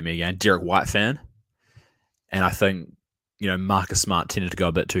to escape me again. Derek White fan, and I think Marcus Smart tended to go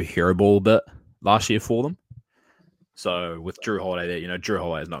a bit too hero ball a bit last year for them. So with Drew Holiday there, you know, Drew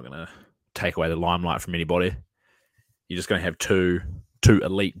Holiday is not going to take away the limelight from anybody. You're just going to have two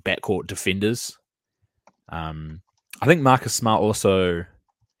elite backcourt defenders. I think Marcus Smart also,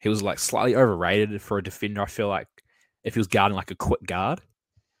 he was like slightly overrated for a defender. I feel like if he was guarding like a quick guard, I'm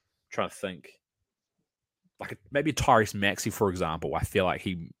trying to think, like maybe Tyrese Maxey, for example, I feel like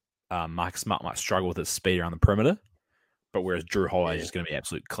Marcus Smart might struggle with his speed around the perimeter, but whereas Drew Holiday is just going to be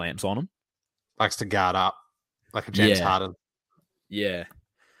absolute clamps on him. Likes to guard up like a James Harden. Yeah.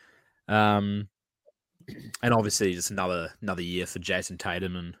 And obviously just another year for Jason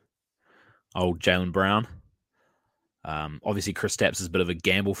Tatum and old Jaylen Brown. Obviously Kristaps is a bit of a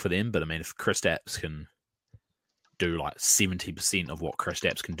gamble for them, but I mean, if Kristaps can do like 70% of what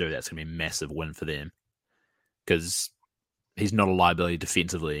Kristaps can do, that's going to be a massive win for them because he's not a liability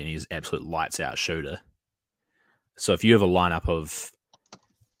defensively and he's absolute lights out shooter. So if you have a lineup of,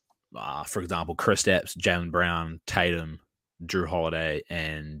 for example, Kristaps, Jaylen Brown, Tatum, Drew Holiday,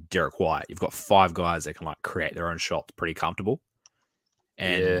 and Derek White, you've got 5 guys that can like create their own shots pretty comfortable,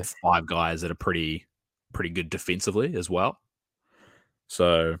 and 5 guys that are pretty good defensively as well.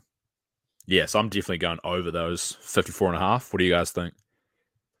 So, yes, I'm definitely going over those 54.5. What do you guys think?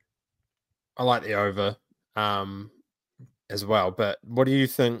 I like the over as well, but what do you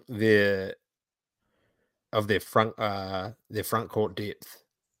think their front court depth?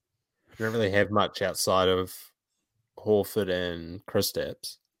 They don't really have much outside of Horford and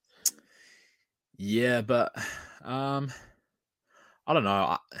Kristaps. Yeah, but I don't know.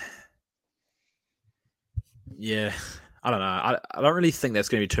 I don't know. I don't really think that's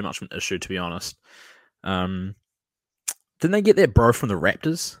going to be too much of an issue, to be honest. Didn't they get their bro from the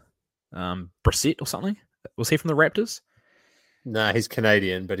Raptors? Brissett or something? Was he from the Raptors? No, he's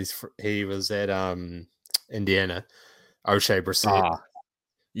Canadian, but he was at Indiana. O'Shea Brissett.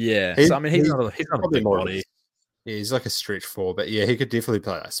 Yeah. So, I mean, he's not a big body. Yeah, he's like a stretch 4, but yeah, he could definitely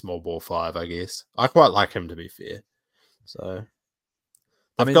play a small ball 5, I guess. I quite like him, to be fair. So,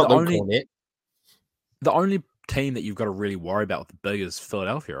 I mean, the only team that you've got to really worry about with the big is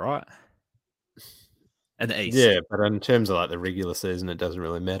Philadelphia, right? And the East. Yeah, but in terms of like the regular season, it doesn't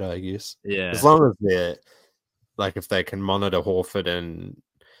really matter, I guess. Yeah. As long as they're like, if they can monitor Horford and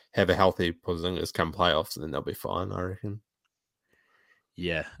have a healthy Porzingis come playoffs, then they'll be fine, I reckon.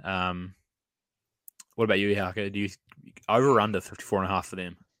 Yeah. What about you, Haka? Do you over or under 54.5 for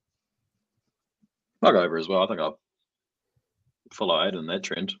them? I'll go over as well. I think I'll follow Aiden in that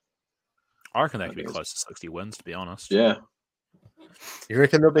trend. I reckon they could be close to 60 wins, to be honest. Yeah. You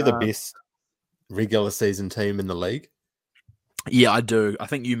reckon they'll be the best regular season team in the league? Yeah, I do. I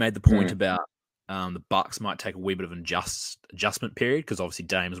think you made the point about the Bucks might take a wee bit of an adjustment period because obviously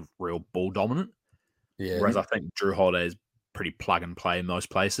Dame's real ball dominant. Yeah. Whereas I think Drew Holiday is pretty plug and play in most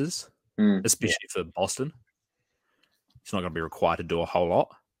places, especially for Boston. He's not going to be required to do a whole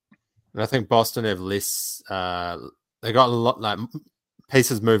lot. And I think Boston have less. They got a lot like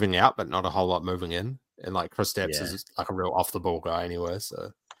pieces moving out, but not a whole lot moving in. And like Kristaps is like a real off the ball guy anyway.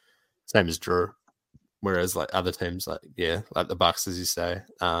 So same as Drew. Whereas like other teams, like the Bucks, as you say,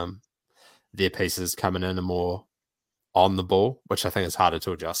 their pieces coming in are more on the ball, which I think is harder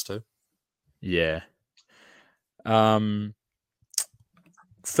to adjust to. Yeah.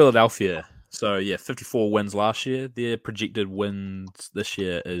 Philadelphia. So, 54 wins last year. Their projected wins this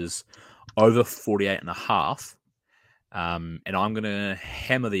year is over 48.5. And I'm going to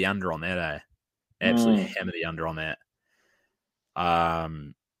hammer the under on that, Absolutely hammer the under on that.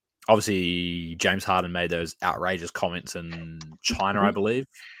 Obviously, James Harden made those outrageous comments in China, I believe.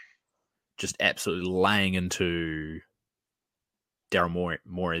 Just absolutely laying into Daryl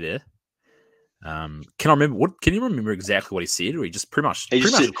Morey there. Can you remember exactly what he said, or he just pretty much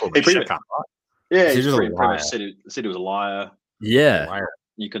called him a shit cunt, right? Yeah, he pretty much said he was a liar. Yeah, liar.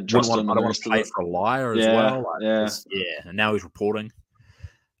 You can trust him. I don't want to play for a liar as well. Like, and now he's reporting.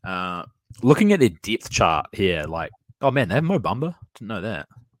 Looking at their depth chart here, like, oh man, they have Mo Bamba. Didn't know that.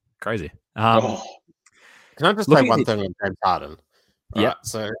 Crazy. Can I just say one thing on James Harden? Yeah.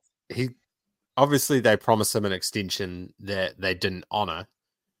 So he obviously they promised him an extension that they didn't honor.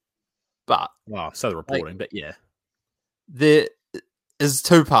 But so the reporting, but yeah. There is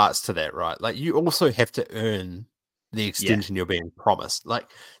 2 parts to that, right? Like you also have to earn the extension you're being promised.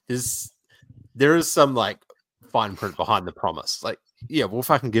 Like there is some like fine print behind the promise. Like, we'll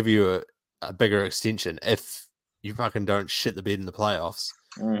fucking give you a bigger extension if you fucking don't shit the bed in the playoffs.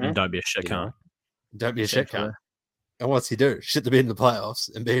 And don't be a shit cunt. Don't be a shit cunt. And what's he do? Shit the bed in the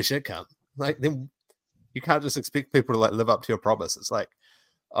playoffs and be a shit cunt. Like then you can't just expect people to like live up to your promise. It's like,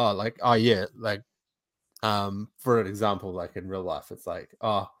 for an example, like in real life, it's like,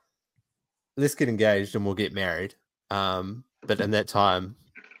 let's get engaged and we'll get married. But in that time,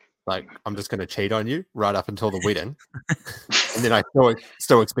 like, I'm just going to cheat on you right up until the wedding. And then I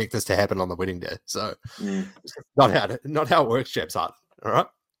still expect this to happen on the wedding day. So it's not how it works, chaps. All right.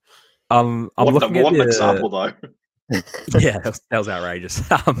 I'm looking at an example, though. Yeah, that was outrageous.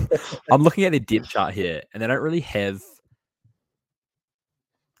 I'm looking at their depth chart here, and they don't really have.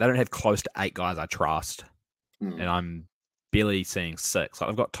 They don't have close to 8 guys I trust, and I'm barely seeing 6. Like,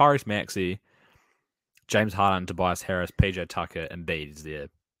 I've got Tyrese Maxey, James Harden, Tobias Harris, PJ Tucker, and Embiid as their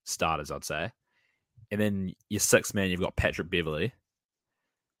starters, I'd say. And then your 6th man, you've got Patrick Beverley.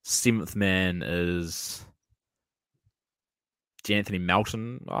 7th man is D'Anthony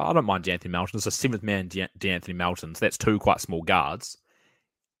Melton. I don't mind D'Anthony Melton. It's a 7th man, D'Anthony Melton. So that's 2 quite small guards.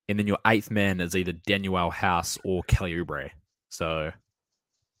 And then your 8th man is either Daniel House or Kelly Oubre. So,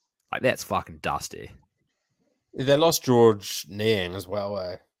 like, that's fucking dusty. They lost George Niang as well,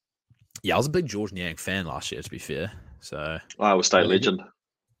 eh? Yeah, I was a big George Niang fan last year, to be fair. So Iowa State legend.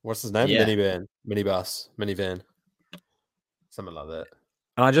 What's his name? Yeah. Minivan. Something like that.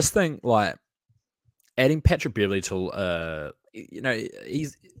 And I just think, like, adding Patrick Beverley to,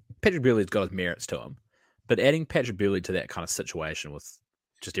 Patrick Beverley's got his merits to him, but adding Patrick Beverley to that kind of situation with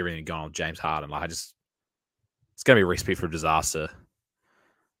just everything going on with James Harden, like, it's going to be a recipe for disaster.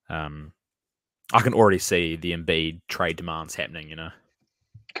 I can already see the Embiid trade demands happening, you know.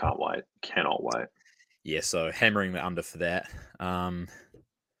 Can't wait. Cannot wait. Yeah, so hammering the under for that.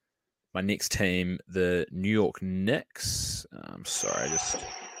 My next team, the New York Knicks.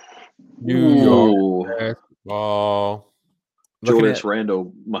 New York. Oh, Julius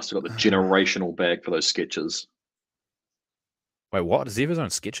Randle must have got the generational bag for those sketches. Wait, what? Does he have his own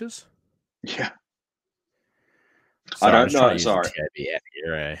sketches? Yeah. Sorry, I don't know. Sorry.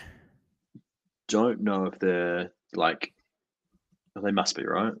 Don't know if they're like. They must be,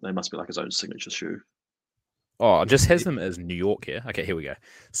 right? They must be like his own signature shoe. Oh, it just has them as New York here. Okay, here we go.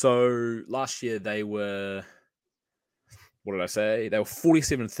 So last year they were, what did I say? They were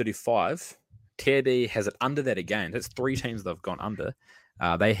 47-35. TAB has it under that again. That's 3 teams they've gone under.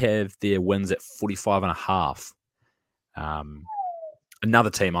 They have their wins at 45.5. Another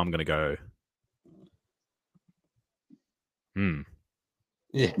team I'm going to go.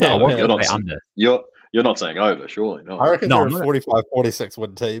 Yeah, no, you're not under. You're not saying over, surely. No, I reckon they're a 45-46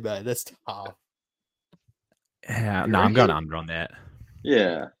 win team, man. That's tough. Yeah, no, I'm going under on that.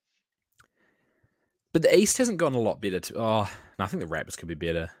 Yeah. But the East hasn't gotten a lot better. No, I think the Raptors could be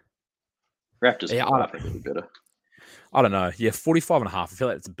better. Raptors I think could be better. I don't know. Yeah, 45.5. I feel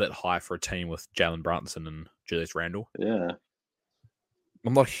like it's a bit high for a team with Jalen Brunson and Julius Randle. Yeah.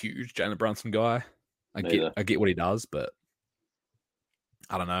 I'm not a huge Jalen Brunson guy. I get what he does, but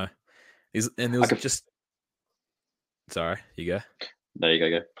I don't know. Sorry, you go. There you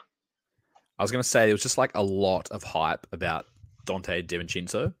go. I was going to say there was just like a lot of hype about Dante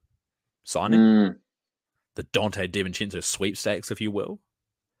DiVincenzo signing. The Dante DiVincenzo sweepstakes, if you will.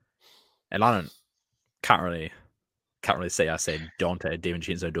 And I can't really say I said Dante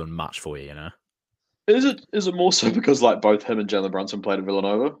DiVincenzo doing much for you, you know. Is it more so because like both him and Jalen Brunson played at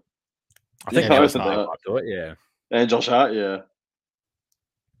Villanova? I think that was to it, yeah. And Josh Hart, yeah.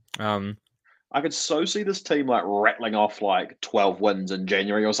 I could so see this team like rattling off like 12 wins in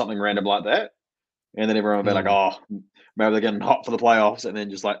January or something random like that. And then everyone will be like, oh, maybe they're getting hot for the playoffs and then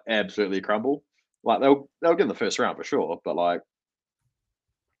just like absolutely crumble. Like they'll get in the first round for sure, but like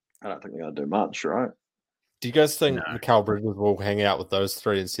I don't think they're going to do much, right? Do you guys think Mikal Bridges will hang out with those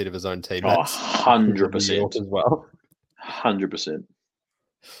 3 instead of his own teammates? 100% as well. 100%.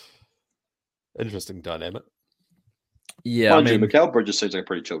 Interesting dynamic. Yeah, Mikal Bridges seems like a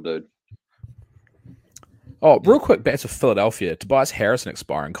pretty chill dude. Oh, real quick, back to Philadelphia. Tobias Harris an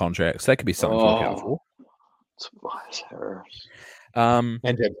expiring contract, so that could be something to look out for. Tobias Harris. And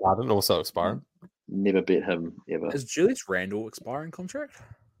James Harden also expiring. Never bet him ever. Is Julius Randle expiring contract?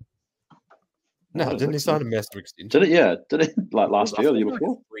 No, didn't he sign a massive extension? Did it? Yeah. Did it like last year or the year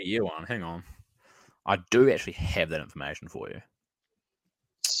before? 3-year one. Hang on. I do actually have that information for you.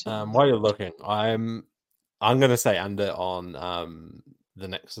 While you're looking, I'm going to say under on the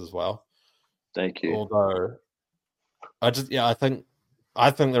Knicks as well. Thank you. Although, I think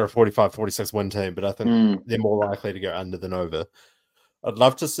they're a 45-46 win team, but I think they're more likely to go under than over. I'd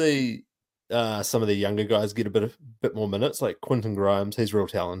love to see some of the younger guys get a bit more minutes, like Quentin Grimes. He's real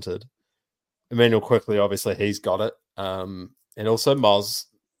talented. Emmanuel Quickly, obviously, he's got it. And also Miles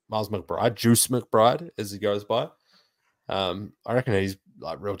McBride, Juice McBride, as he goes by. I reckon he's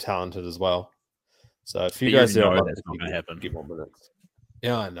like real talented as well. So if you guys know that's not going to happen, get more minutes.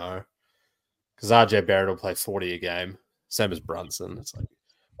 Yeah, I know. Because RJ Barrett will play 40 a game, same as Brunson. It's like,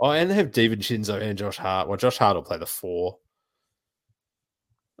 Oh, and they have DiVincenzo and Josh Hart. Well, Josh Hart will play the 4.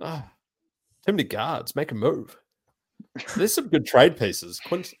 Too many guards. Make a move. There's some good trade pieces.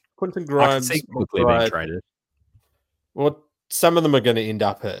 Quentin Grimes. I can see quickly being traded. Well, some of them are going to end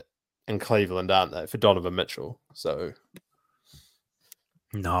up in Cleveland, aren't they? For Donovan Mitchell. So.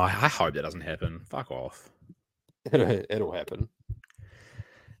 No, I hope that doesn't happen. Fuck off. It'll happen.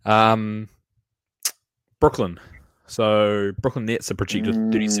 Brooklyn. So Brooklyn Nets are projected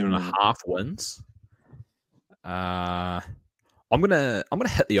 37.5 wins. I'm gonna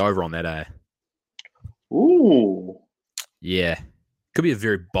hit the over on that, eh? Ooh. Yeah. Could be a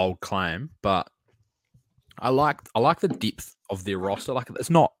very bold claim, but I like the depth of their roster. Like, it's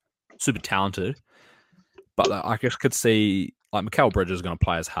not super talented, but I just could see like Mikal Bridges is going to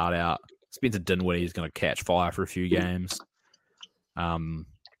play his heart out. Spencer Dinwiddie is going to catch fire for a few games. Lonnie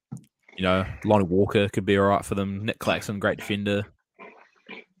Walker could be all right for them. Nick Claxton, great defender.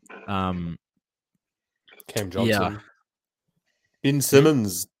 Cam Johnson. Yeah. Ben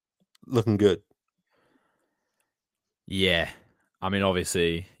Simmons looking good. Yeah. I mean,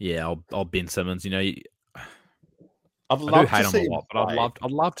 obviously, yeah, I'll Ben Simmons. I'd love hate to see him a him lot, but play.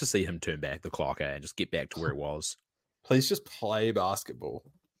 I'd love to see him turn back the clock, and just get back to where it was. Please just play basketball.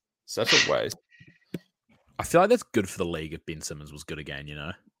 Such a waste. I feel like that's good for the league if Ben Simmons was good again,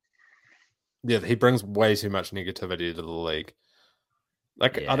 Yeah, he brings way too much negativity to the league. I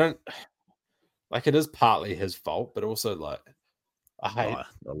don't it is partly his fault, but also I hate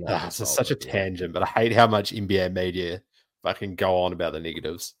this is such a tangent, but I hate how much NBA media fucking go on about the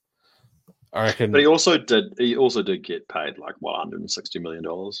negatives. I reckon. But he also did get paid $160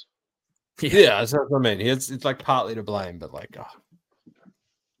 million. Yeah, that's what I mean. It's partly to blame, but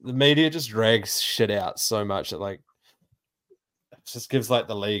the media just drags shit out so much that it just gives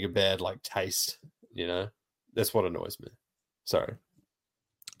the league a bad taste. That's what annoys me. Sorry,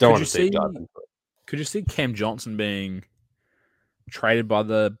 don't want to see. Could you see Cam Johnson being traded by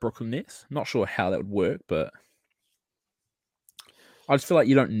the Brooklyn Nets? I'm not sure how that would work, but I just feel like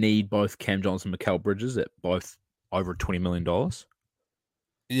you don't need both Cam Johnson and Mikal Bridges at both over $20 million.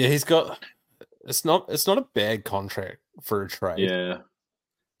 Yeah, he's got. It's not a bad contract for a trade. Yeah,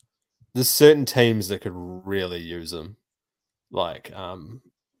 there's certain teams that could really use him. It's going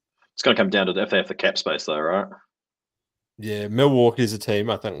to come down to if they have the cap space, though, right? Yeah, Milwaukee's a team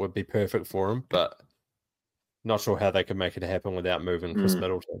I think would be perfect for him, but not sure how they could make it happen without moving Chris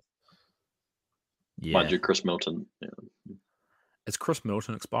Middleton. Yeah, mind you, Chris Middleton. Yeah. Is Chris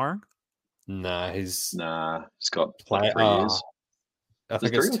Middleton expiring? Nah, he's got 3 years. I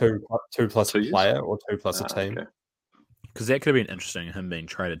think it's 2 plus a player or 2 plus a team. Because that could have been interesting, him being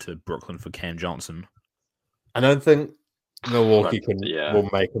traded to Brooklyn for Cam Johnson. I don't think Milwaukee will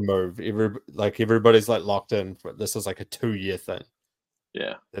make a move. Everybody's locked in. This is a 2-year thing.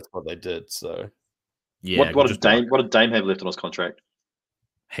 Yeah, that's what they did. So, yeah. What did Dame have left on his contract?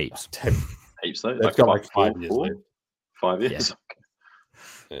 Heaps. Heaps though. They've got 5 years left. 5 years.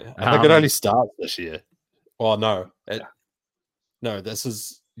 Yeah. I think it only starts this year. Oh no, no. This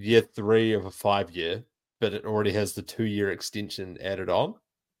is year 3 of a 5-year, but it already has the 2-year extension added on.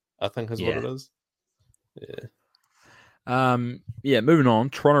 I think is what it is. Yeah. Moving on.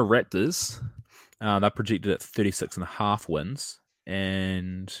 Toronto Raptors. They're projected at 36.5 wins,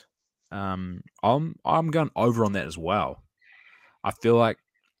 and I'm going over on that as well. I feel like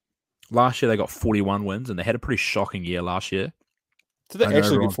last year they got 41 wins, and they had a pretty shocking year last year. Did they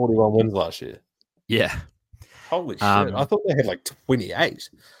actually get 41 wins last year? Yeah. Holy shit! I thought they had 28.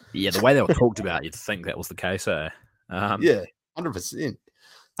 Yeah, the way they were talked about, you'd think that was the case. Yeah, 100%.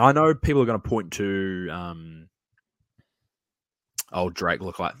 I know people are going to point to Drake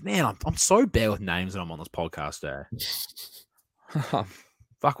look like, man, I'm so bad with names when I'm on this podcast there.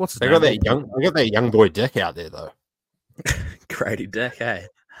 Fuck, what's his name? I got that young boy Dick out there though. Grady Dick, hey.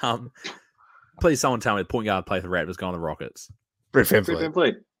 Please someone tell me the point guard play for the Raptors going to the Rockets. Fred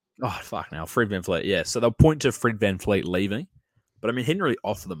VanVleet. Oh, fuck now. Fred VanVleet, yeah. So they'll point to Fred VanVleet leaving. But I mean, he didn't really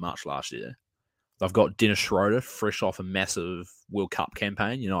offer them much last year. They've got Dennis Schroeder fresh off a massive World Cup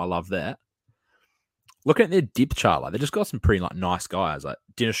campaign. I love that. Looking at their depth chart, they just got some pretty nice guys like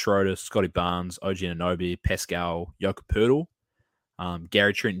Dennis Schroeder, Scotty Barnes, OG Anunoby, Pascal, Jokic Poeltl,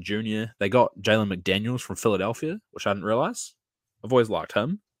 Gary Trent Jr. They got Jalen McDaniels from Philadelphia, which I didn't realize. I've always liked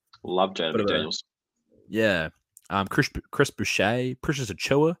him. Love Jalen McDaniels. Yeah. Chris Boucher, Precious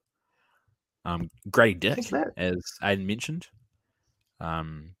Achua, Grady Dick, as Aiden mentioned.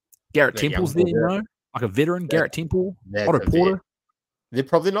 Garrett Temple's there, like a veteran. Garrett Temple, Otto Porter. They're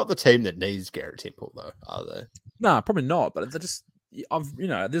probably not the team that needs Garrett Temple, though, are they? No, probably not. But they're just,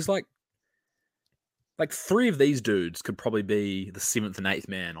 there's like 3 of these dudes could probably be the 7th and 8th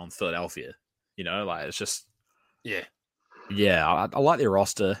man on Philadelphia. You know, like it's just Yeah. I like their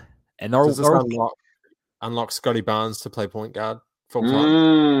roster, and they're Does this all unlock Scotty Barnes to play point guard full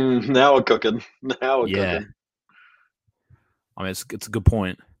time? Now we're cooking. Now we're cooking. I mean, it's a good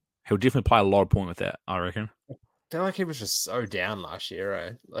point. He'll definitely play a lot of point with that, I reckon. I feel like he was just so down last year,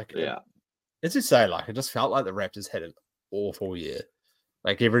 eh? Like, yeah. As you say, like, it just felt like the Raptors had an awful year.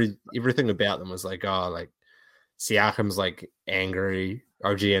 Like, everything about them was like, oh, like, Siakam's, like, angry.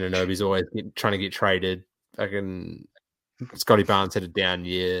 OG Anunoby's always trying to get traded. Fucking Scotty Barnes had a down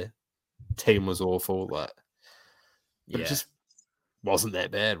year. Team was awful. Like, but it just wasn't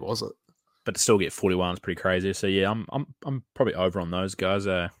that bad, was it? But to still get 41 is pretty crazy. So, yeah, I'm probably over on those guys.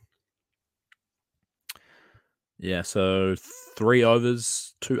 Yeah, so 3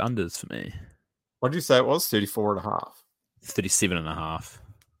 overs, 2 unders for me. What did you say it was? 34.5? 37.5.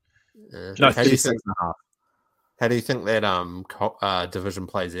 No, 36.5. How do you think that division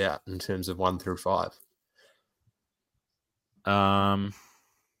plays out in terms of 1 through 5? I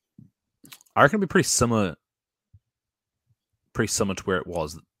reckon it'll be pretty similar to where it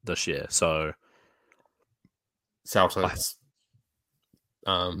was this year. So Celtics,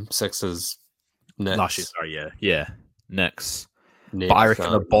 Sixers, Knicks. Last year, sorry, yeah. Knicks. But I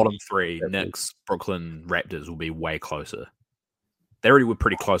reckon the bottom 3, Knicks, Brooklyn, Raptors, will be way closer. They already were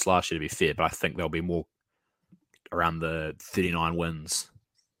pretty close last year, to be fair, but I think they'll be more around the 39 wins,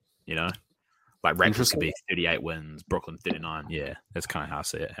 you know? Like Raptors could be 38 wins, Brooklyn 39. Yeah, that's kind of how I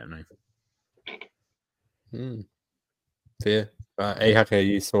see it happening. Fair. Ahaka, are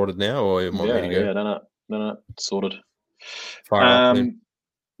you sorted now, or you want me to go? Yeah, no, sorted. Fire up,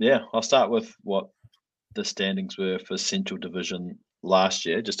 yeah, I'll start with what the standings were for Central Division last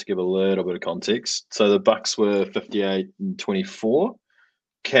year, just to give a little bit of context. So the Bucks were 58 and 24,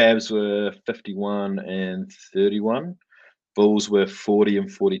 Cavs were 51 and 31, Bulls were 40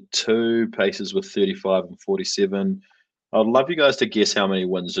 and 42, Pacers were 35 and 47. I'd love you guys to guess how many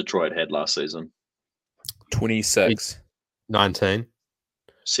wins Detroit had last season. 26. 19.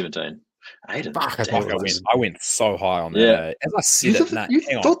 17. Aiden. Fuck, I went so high on that. Yeah. As I said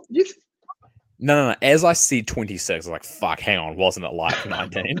No. As I said 26, I was like, fuck, hang on. Wasn't it like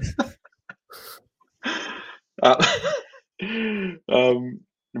 19?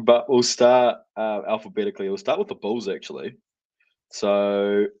 But we'll start alphabetically. We'll start with the Bulls, actually.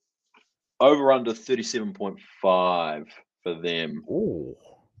 So over under 37.5 for them. Ooh.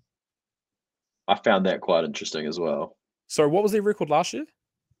 I found that quite interesting as well. So what was their record last year?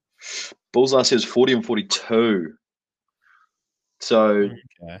 Bulls last year was 40 and 42. So,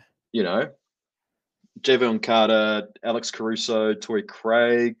 you know, Javon Carter, Alex Caruso, Torrey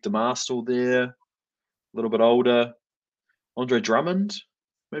Craig, DeMar still there, a little bit older. Andre Drummond,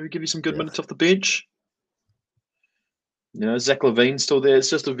 maybe give you some good minutes off the bench. You know, Zach LaVine's still there. It's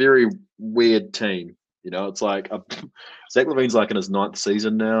just a very weird team. You know, it's like Zach LaVine's like in his 9th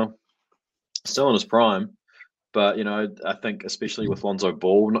season now, still in his prime. But, you know, I think especially with Lonzo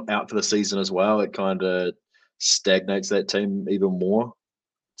Ball out for the season as well, it kind of stagnates that team even more.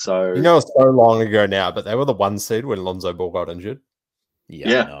 So, you know, it's so long ago now, but they were the 1 seed when Lonzo Ball got injured.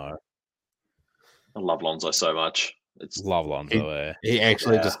 Yeah. I love Lonzo so much. Love Lonzo. He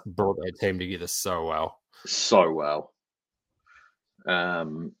actually just brought that team together so well. So well.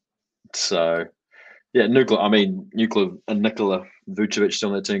 So, yeah, Nikola and Nikola Vucevic still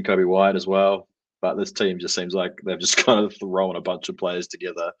on the team, Kobe White as well. But this team just seems like they've just kind of thrown a bunch of players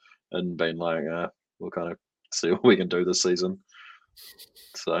together and been like, we'll kind of see what we can do this season.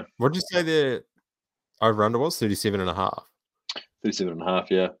 So, what did you say the over-under was? 37.5? 37.5,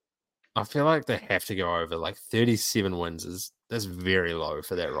 yeah. I feel like they have to go over. Like 37 wins that's very low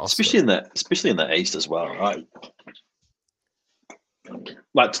for that roster. Especially in the East as well, right?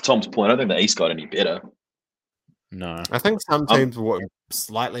 Like to Tom's point, I don't think the East got any better. No. I think some teams will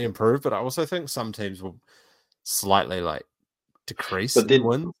slightly improve, but I also think some teams will slightly like decrease in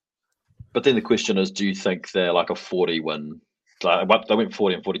wins. But then the question is, do you think they're like a 40 win? Like, they went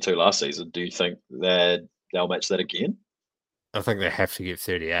 40 and 42 last season. Do you think they'll match that again? I think they have to get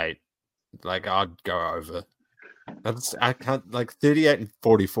 38. Like, I'd go over. I can't, like, 38 and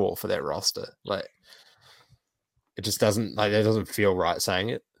 44 for that roster. Like, it just doesn't, like, that doesn't feel right saying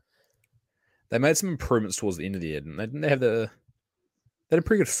it. They made some improvements towards the end of the year, didn't they? Didn't they they had a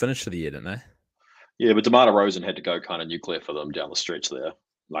pretty good finish to the year, didn't they? Yeah, but DeMar DeRozan had to go kind of nuclear for them down the stretch there.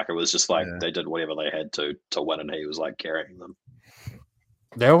 Like, it was just like they did whatever they had to win, and he was, like, carrying them.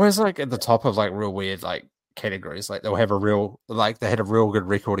 They're always, like, at the top of, like, real weird, like, categories. Like, they'll have they had a real good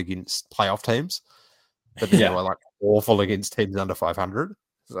record against playoff teams, but then they were, like, awful against teams under 500.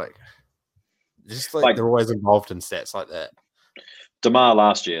 It's like... Just like they're always involved in stats like that. DeMar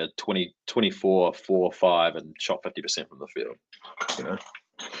last year, 24, 4, 5, and shot 50% from the field. You know,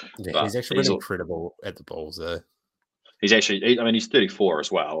 yeah, he's actually been incredible at the balls, though. He's actually, I mean, he's 34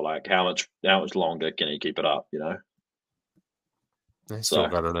 as well. Like, how much longer can he keep it up? You know, He's still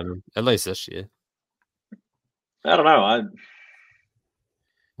got it in him, at least this year. I don't know.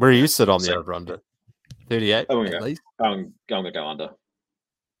 Where do you sit on the over/under? 38 at least. I'm going to go under.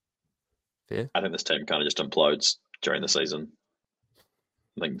 Yeah, I think this team kind of just implodes during the season.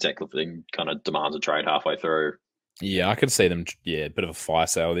 I think Zach LaVine kind of demands a trade halfway through. Yeah, I could see them. Yeah, a bit of a fire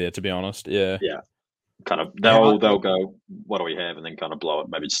sale there, to be honest. Yeah. Kind of they'll go, what do we have, and then kind of blow it.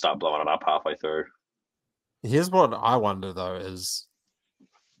 Maybe just start blowing it up halfway through. Here's what I wonder though: is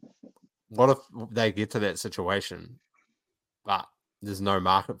what if they get to that situation, but there's no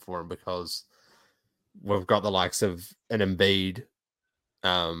market for them because we've got the likes of an Embiid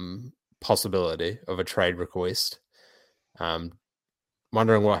possibility of a trade request.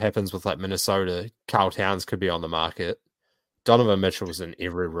 Wondering what happens with like Minnesota. Karl Towns could be on the market. Donovan Mitchell's in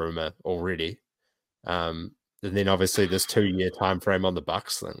every rumor already. And then obviously this 2-year time frame on the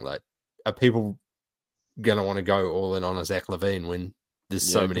Bucks thing. Like, are people gonna want to go all in on a Zach LaVine when there's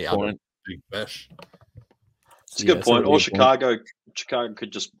so many other big fish? It's a good point. Or Chicago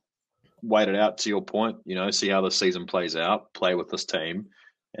could just wait it out, to your point, you know, see how the season plays out, play with this team,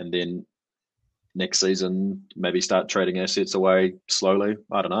 and then next season maybe start trading assets away slowly.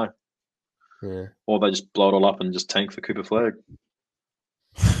 I don't know. Yeah. Or they just blow it all up and just tank for Cooper Flag.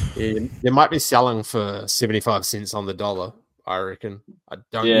 Yeah, they might be selling for 75 cents on the dollar, I reckon. I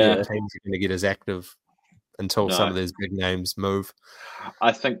don't think teams are going to get as active until some of these big names move.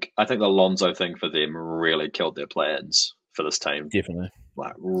 I think the Lonzo thing for them really killed their plans for this team. Definitely.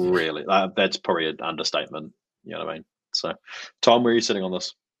 Like, really. That's probably an understatement. You know what I mean? So, Tom, where are you sitting on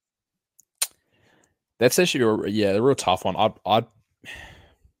this? That's actually a real tough one. I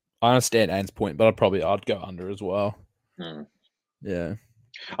understand Anne's point, but I'd go under as well. Yeah.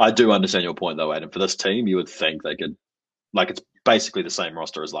 I do understand your point though, Adam. For this team, you would think they could, like, it's basically the same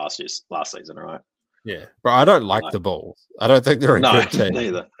roster as last season, right? Yeah, but I don't like the Bulls. I don't think they're a good team.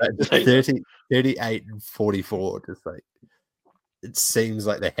 Neither. 38 and 44, just like it seems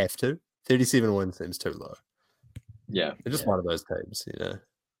like they have to. 37 wins seems too low. Yeah, they're just one of those teams, you know.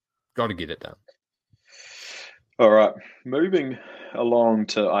 Got to get it done. All right, moving along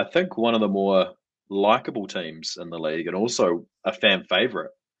to, I think, one of the more likable teams in the league and also a fan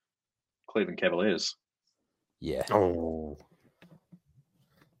favorite, Cleveland Cavaliers. Yeah. Oh.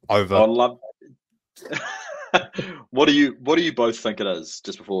 Over. I love. What do you both think it is?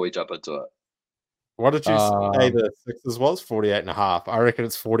 Just before we jump into it. What did you say the Sixers was? 48.5. I reckon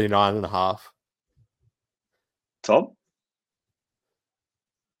it's 49.5. Tom?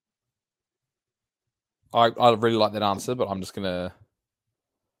 I really like that answer, but I'm just gonna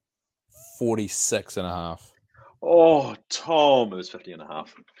 46.5. Oh, Tom, it was 50.5.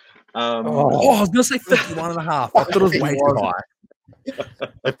 I was gonna say 51.5. I thought it was way too high.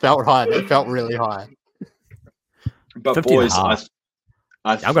 It felt high. It felt really high. But boys, I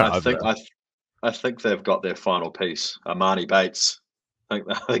think they've got their final piece. Armani Bates. I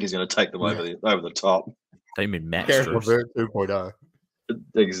think he's going to take them over the top. They mean Max 2.0.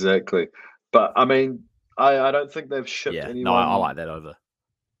 Exactly. But I mean, I don't think they've shipped anyone. No, I like that over.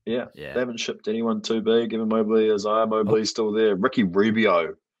 Yeah, they haven't shipped anyone too big. Even Mobley, Isaiah Mobley's still there. Ricky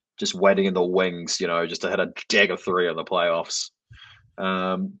Rubio just waiting in the wings, you know, just to hit a dagger 3 in the playoffs.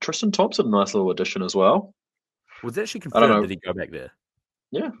 Tristan Thompson, nice little addition as well. Was it actually confirmed that he go back there?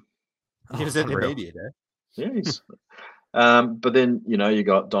 Yeah. He was in the media, eh? Yeah, he's. But then, you know, you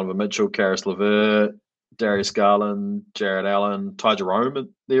got Donovan Mitchell, Karis LeVert, Darius Garland, Jared Allen, Ty Jerome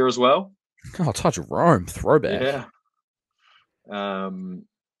there as well. Oh, Ty Jerome, throwback. Yeah.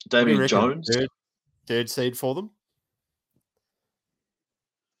 Damian Jones. Third seed for them?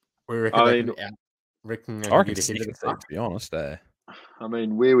 We reckon I reckon second seed, to be honest. I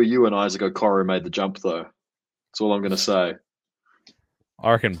mean, where were you when Isaac Okoro made the jump, though? That's all I'm going to say.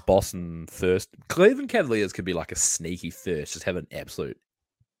 I reckon Boston first. Cleveland Cavaliers could be like a sneaky first, just have an absolute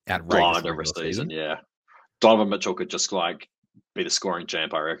outrageous every season. Yeah, Donovan Mitchell could just like be the scoring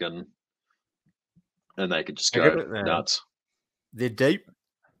champ, I reckon, and they could just go nuts. They're deep,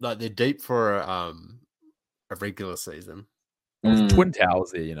 they're deep for a regular season. Twin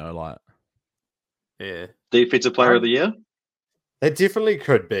Towers there, you know, like defensive player of the year. They definitely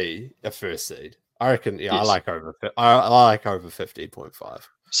could be a first seed. I reckon. Yeah, yes. I like over 50.5.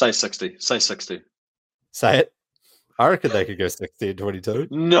 Say 60. Say 60. Say it. I reckon they could go 16-22.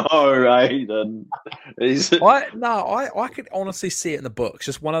 No, Aiden. I could honestly see it in the books.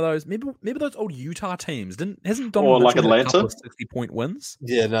 Just one of those. Maybe those old Utah teams hasn't Donovan like Mitchell had a Atlanta? couple of 60-point wins.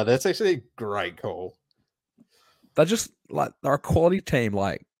 Yeah, no, that's actually a great call. They're just like they're a quality team.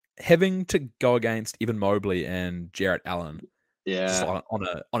 Like having to go against Evan Mobley and Jarrett Allen. Yeah. Just like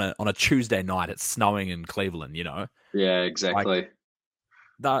on a Tuesday night, it's snowing in Cleveland. You know. Yeah, exactly.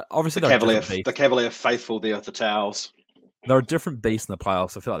 Obviously, the Cavalier faithful there with the towels. They're a different beast in the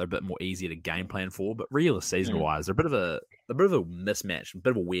playoffs. I feel like they're a bit more easier to game plan for, but regular season wise, they're a bit of a mismatch, a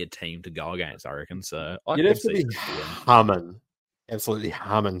bit of a weird team to go against, I reckon. So you'd have to be humming, absolutely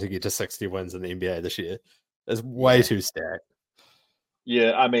humming to get to 60 wins in the NBA this year. It's way too stacked.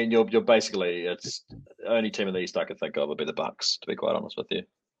 Yeah, I mean, you're basically it's the only team in the East I can think of would be the Bucks. To be quite honest with you,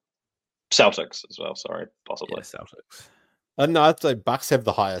 Celtics as well. Sorry, possibly Celtics. No, I'd say Bucks have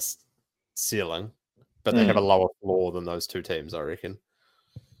the highest ceiling, but they have a lower floor than those two teams, I reckon.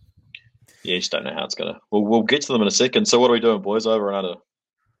 Yeah, you just don't know how it's gonna. We'll get to them in a second. So, what are we doing, boys? Over and under?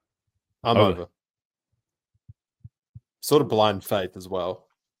 I'm over. Sort of blind faith as well.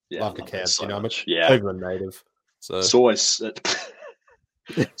 Yeah, love the Cavs. So you know, much. Cleveland native. So it's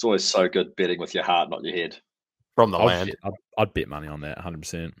always so good betting with your heart, not your head. From the land, I'd bet money on that,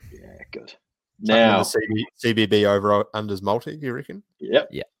 100%. Yeah, good. Now the CBB over unders multi. You reckon? Yep.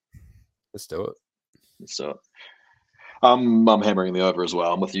 Yeah. Let's do it. I'm hammering the over as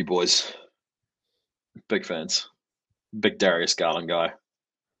well. I'm with you boys. Big fans. Big Darius Garland guy.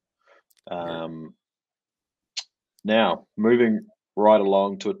 Now, moving right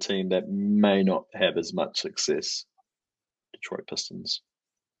along to a team that may not have as much success. Detroit Pistons.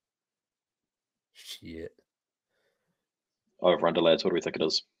 Shit. Over under, lads. What do we think it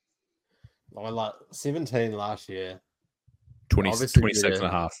is? I like 17 last year. 26 and a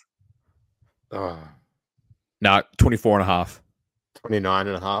half. Oh. No, 24 and a half. 29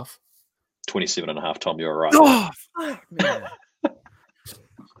 and a half. 27 and a half, Tom. You're right. Oh, fuck, man.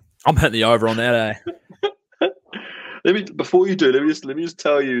 I'm hitting the over on that, Before you do, let me just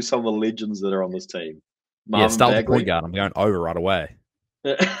tell you some of the legends that are on this team. Start with the point guard. I'm going over right away.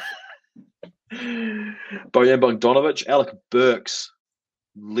 Bojan Bogdanovic, Alec Burks,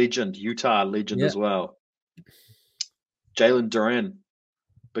 legend, Utah legend as well. Jalen Duran,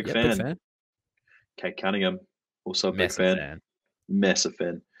 big fan. Kate Cunningham, also a big fan. Massive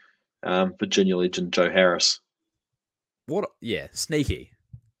fan. Virginia legend Joe Harris. What? Yeah, sneaky.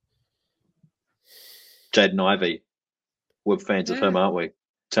 Jaden Ivey. We're fans of him, aren't we?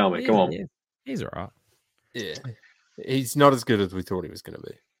 Tell me, come on. Yeah. He's all right. Yeah, he's not as good as we thought he was going to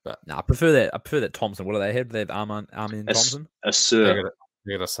be. But no, I prefer that Thompson. What do they have? They have Armin Thompson. A Sir.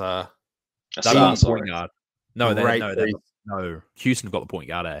 They got a point guard. No, Houston got the point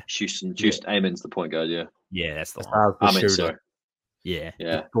guard. Houston. Amon's the point guard. Yeah. Yeah, that's the one. Armin Sir. Yeah.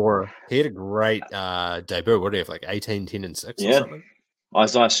 He had a great debut. What do you have? Like 18, 10, and 6 or something?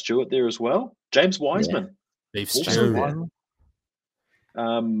 Isaiah Stewart there as well. James Wiseman. Beef stew.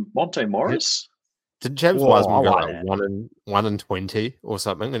 Monte Morris. Did James Wiseman go like 1-20 or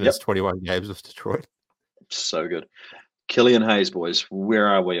something in his 21 games with Detroit? So good. Killian Hayes, boys. Where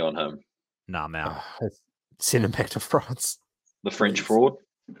are we on him? Nah, man. Send him back to France. The French fraud?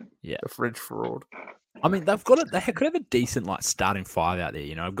 Yeah. The French fraud. I mean, they could have a decent starting five out there,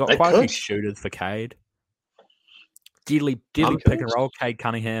 you know. I've got quite a few shooters for Cade. Deadly pick and roll, Cade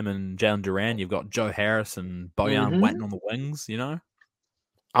Cunningham and Jalen Duran. You've got Joe Harris and Bojan waiting on the wings, you know.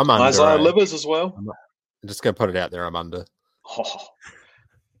 I'm under. Isaiah Livers as well. I'm just going to put it out there. I'm under. Oh.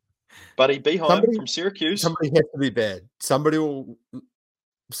 Buddy Beheim from Syracuse. Somebody has to be bad. Somebody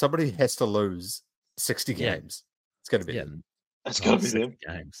has to lose 60 games. It's going to be them. It's going to be them.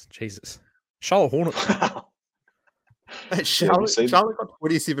 Games. Jesus. Charlotte Hornets. Charlotte got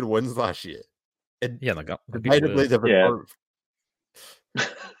 27 wins last year. And they got debatably they've improved.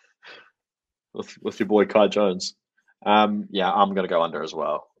 with your boy Kai Jones. I'm going to go under as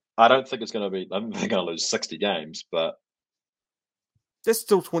well. I don't think it's going to be. I don't think they're going to lose 60 games, but that's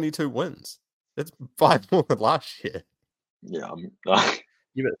still 22 wins. That's 5 more than last year. Yeah, they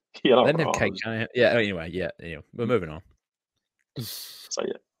didn't have Kate Cunningham. Anyway, we're moving on.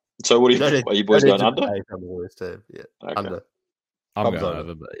 So what are you boys going under? Okay. Under. I'm going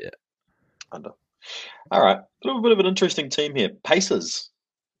over, but under. All right, a little bit of an interesting team here. Pacers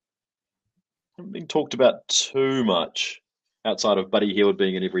haven't been talked about too much outside of Buddy Hield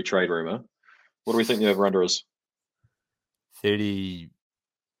being in every trade rumor. What do we think the over under is?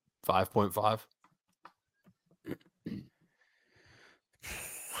 35.5.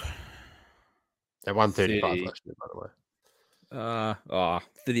 They won 35 last year, by the way.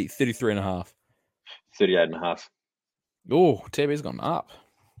 33 and a half. 38 and a half. Oh, TB's gone up.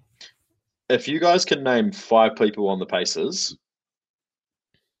 If you guys can name 5 people on the Pacers,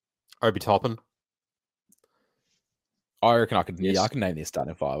 Obi Toppin. I reckon I could. Yes. Yeah, I can name their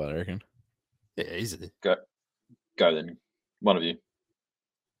starting 5. I reckon. Yeah, easily. go then. One of you.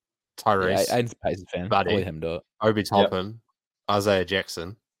 Tyrese. Yeah, Aiden's a Pacers fan. Buddy. I'll let him do it. Obi Toppin. Isaiah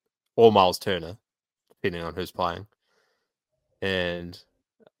Jackson. Or Miles Turner, depending on who's playing. And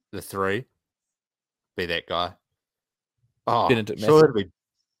the 3 be that guy. Oh, Benedict sure it'll be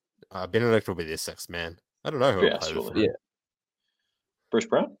Benedict will be their 6th man. I don't know who will play surely. the 3. Yeah. Bruce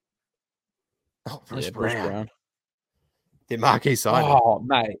Brown? Oh, Bruce Bruce Brown. Brown. The marquee signing. Oh,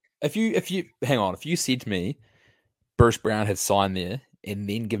 mate. If you hang on, if you said to me Bruce Brown had signed there and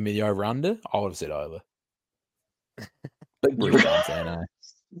then given me the over under, I would have said over. Big Bruce Brown fan, eh?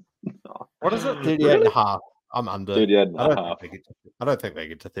 What is it? 38 and a half. I'm under. 38 and a half. I don't think they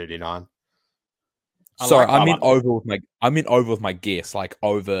get to 39. Sorry, I meant over with my guess, like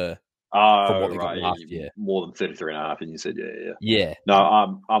over from what they got last year. More than 33 and a half, and you said yeah. Yeah.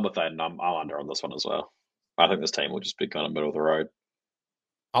 No, I'm with that, and I'm under on this one as well. I think this team will just be kind of middle of the road.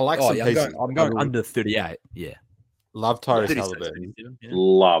 I like some pieces. I'm going under 38. Yeah. Love Tyrese Halliburton.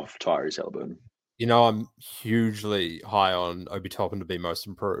 Love Tyrese Halliburton. You know, I'm hugely high on Obi Toppin to be most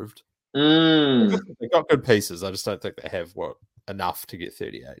improved. They got good pieces. I just don't think they have enough to get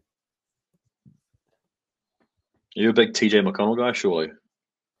 38. You're a big TJ McConnell guy, surely.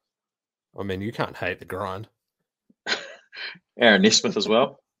 I mean, you can't hate the grind. Aaron Nesmith as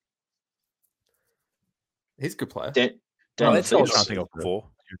well. He's a good player. That's what I was trying to think of before.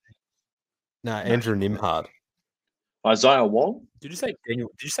 No, Andrew Nimhard. Isaiah Wong. Did you say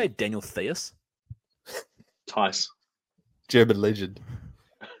Daniel Theus? Tice. German legend.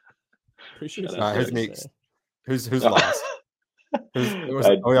 Who's next? Who's last? Are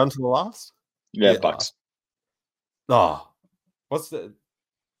we on to the last? Yeah, Bucks. Oh,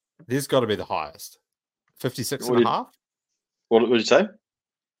 there's got to be the highest. 56 and a half? What did you say?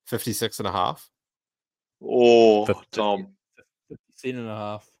 56 and a half. Oh, Tom. 57 and a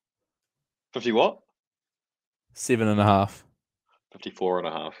half. 50 what? 7 and a half. 54 and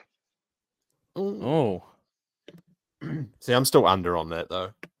a half. Oh. See, I'm still under on that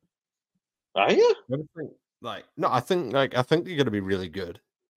though. Are you? I think you're going to be really good.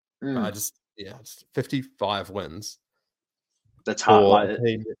 Just 55 wins. That's hard. Like, a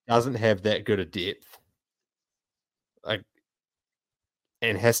team that doesn't have that good a depth,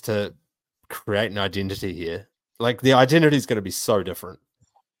 and has to create an identity here. Like the identity is going to be so different.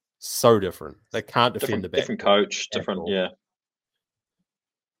 So different. They can't defend the back. Different coach, different, yeah.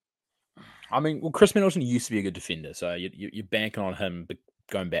 I mean, well, Chris Middleton used to be a good defender, so you're banking on him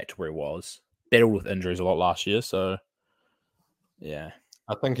going back to where he was. Battled with injuries a lot last year, so yeah.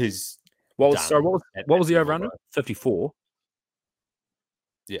 I think he's. What was the over under? 54.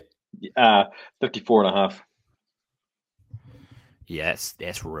 Yeah. 54 and a half. Yeah,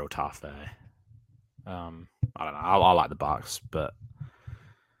 that's real tough, though. I don't know. I like the Bucks, but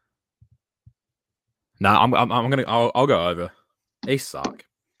no, I'll go over. They suck.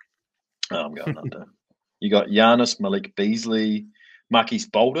 Oh, I'm going under. You got Giannis, Malik Beasley, Marquise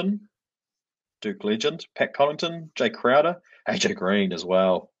Bolden, Duke legend, Pat Connaughton, Jay Crowder, AJ Green as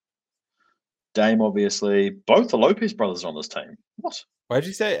well. Dame, obviously. Both the Lopez brothers are on this team. What? Why did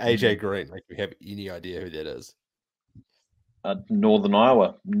you say AJ Green? Like, we have any idea who that is? Northern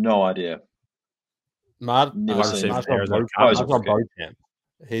Iowa. No idea. Never seen him.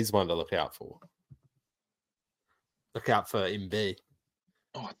 He's one to look out for. Look out for MB.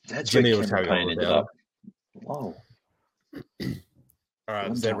 Oh, that's Jimmy where Cameron Payne ended up. Whoa. All right,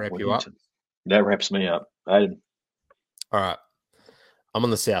 does that wrap you up? That wraps me up. All right. I'm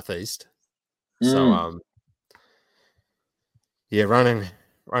on the southeast. So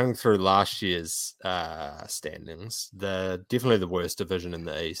running through last year's standings, definitely the worst division in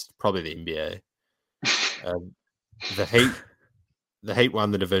the East, probably the NBA. The Heat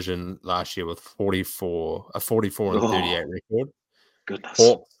won the division last year with a 44 and 38 record. Goodness.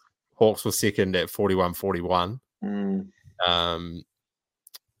 Hawks were second at 41-41. And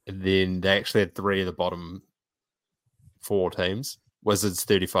then they actually had 3 of the bottom 4 teams. Wizards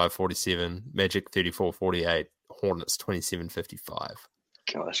 35-47, Magic 34-48, Hornets 27-55.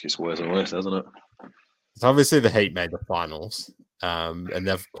 Gosh, it gets worse and worse, doesn't it? So obviously the Heat made the finals, and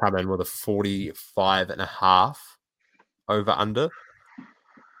they've come in with a 45.5 over under.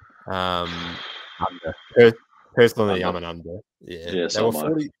 Personally, I'm an under. Yeah, they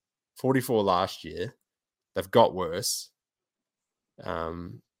were 44 last year. They've got worse.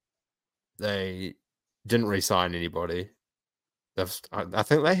 They didn't re-sign anybody. I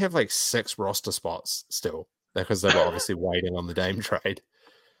think they have like 6 roster spots still. because they were obviously waiting on the Dame trade.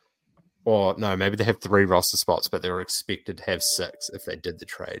 Or no, maybe they have 3 roster spots, but they were expected to have 6 if they did the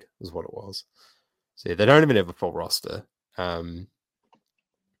trade, is what it was. So yeah, they don't even have a full roster.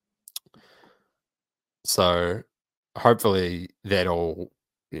 So hopefully that all,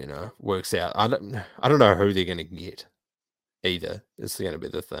 works out. I don't know who they're going to get either. It's going to be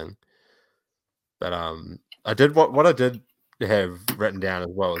the thing. But I did what I did have written down as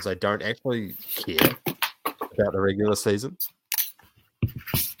well is I don't actually care about the regular season.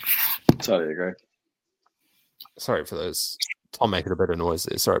 Totally agree. Sorry for those. Tom making a bit of noise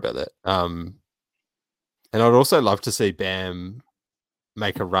there. Sorry about that. And I'd also love to see Bam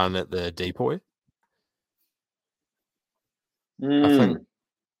make a run at the depoy. I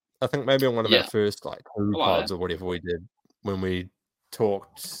think maybe on one of our first two pods or whatever we did when we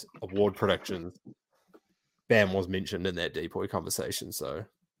talked award predictions, Bam was mentioned in that depoy conversation. So,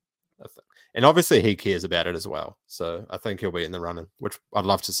 and obviously he cares about it as well. So I think he'll be in the running, which I'd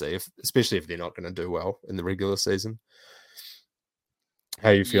love to see, especially if they're not going to do well in the regular season. How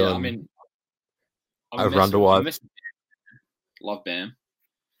are you feeling? I love Bam.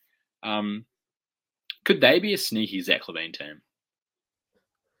 Could they be a sneaky Zach LaVine team?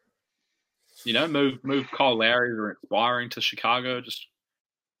 Move Kyle Lowry or expiring to Chicago. Just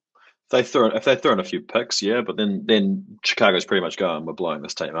if they throw in a few picks, yeah. But then Chicago's pretty much going, we're blowing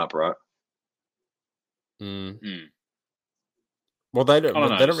this team up, right? Well, they don't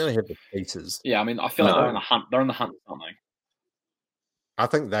really have the pieces. Yeah, I mean, I feel like they're on the hunt. They're on the hunt for something. I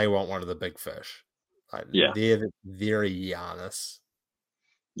think they want one of the big fish. They're very Giannis.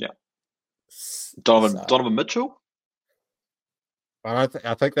 Yeah. Donovan Mitchell. I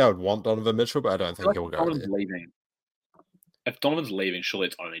think they would want Donovan Mitchell, but I don't think he'll go there. Leaving. If Donovan's leaving, surely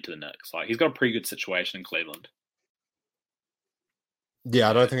it's only to the Knicks. He's got a pretty good situation in Cleveland. Yeah,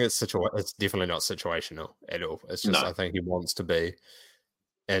 I don't think it's definitely not situational at all. It's just I think he wants to be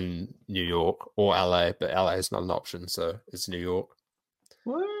in New York or LA, but LA is not an option, so it's New York.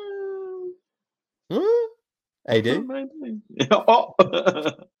 AD?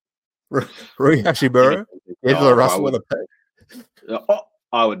 Rui Hashimura? Angela Russell with a pick?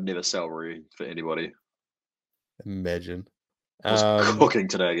 I would never sell Rui for anybody. Imagine. Cooking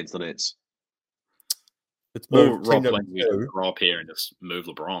today against the Nets. It's more Rob go up here and just move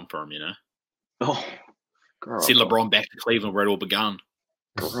LeBron for him, Send LeBron back to Cleveland where it all begun.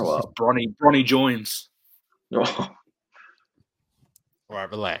 Grow up. Bronny joins. All right,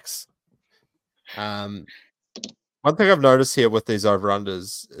 relax. One thing I've noticed here with these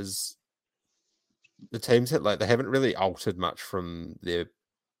over-unders is the teams they haven't really altered much from their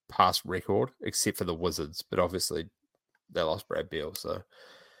past record, except for the Wizards, but obviously they lost Brad Beal. So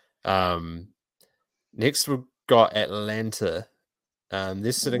next we've got Atlanta.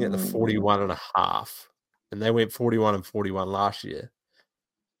 They're sitting at the 41.5, and they went 41-41 last year.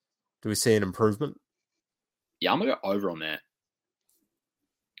 Do we see an improvement? Yeah, I'm gonna go over on that.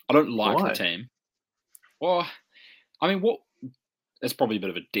 I don't like the team. Well, I mean, it's probably a bit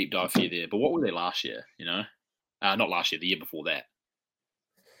of a deep dive for you there, but what were they last year? Not last year, the year before that.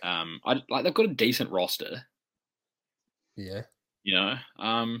 They've got a decent roster. Yeah.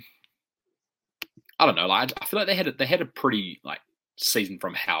 I don't know. I feel like they had a pretty season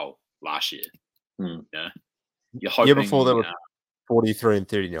from hell last year. You're hoping year before they were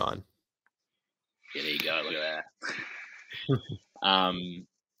 43-39. Yeah, there you go. Look at that.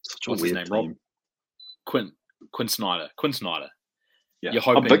 What's his name? Rob Quinn Snyder. Yeah, you're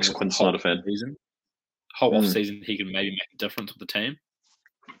hoping I'm a big Quinn Snyder fan. Whole off season, he can maybe make a difference with the team.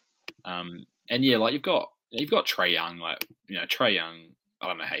 And yeah, you've got Trae Young. Trae Young. I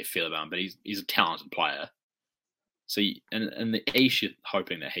don't know how you feel about him, but he's a talented player. So in the East, you're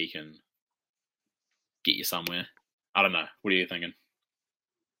hoping that he can get you somewhere. I don't know. What are you thinking?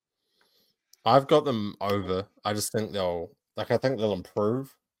 I've got them over. I just think they'll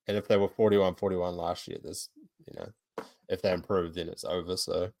improve. And if they were 41-41 last year, if they improve, then it's over.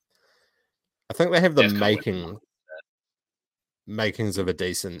 So I think they have the makings of a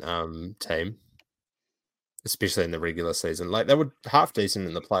decent team, especially in the regular season. They were half decent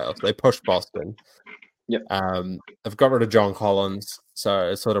in the playoffs. They pushed Boston. Yep. They've got rid of John Collins, so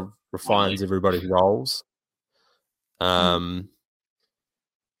it sort of refines everybody's roles. I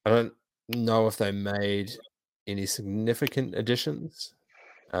don't know if they made any significant additions.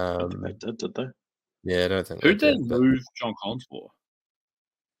 I think they did they? Yeah, I don't think. Who'd they move John Collins for?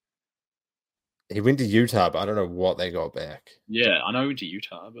 He went to Utah, but I don't know what they got back. Yeah, I know he went to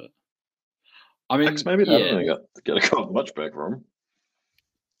Utah, but I mean, maybe they don't got much back from him.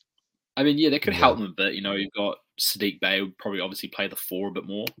 I mean, yeah, that could help them a bit. You've got Sadiq Bey would probably obviously play the 4 a bit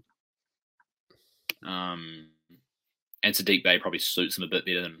more. And Sadiq Bey probably suits him a bit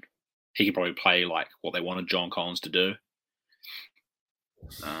better than he can probably play like what they wanted John Collins to do.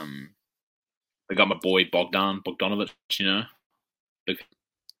 They got my boy Bogdanovic, big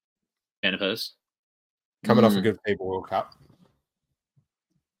fan of his. Coming off a good FIBA World Cup.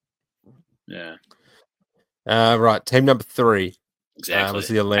 Yeah. Right, team number 3. Exactly. Was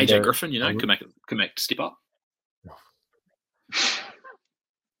the Orlando... AJ Griffin, could make step up.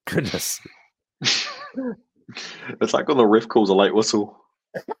 Goodness. It's like when the ref calls a late whistle.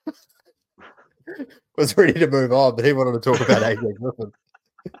 Was ready to move on, but he wanted to talk about AJ Griffin.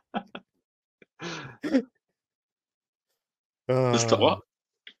 What?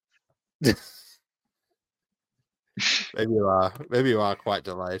 Maybe you are quite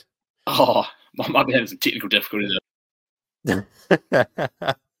delayed. Oh, I might be having some technical difficulties there.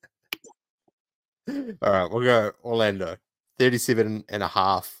 All right, we'll go Orlando.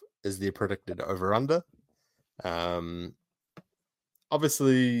 37.5 is their predicted over-under.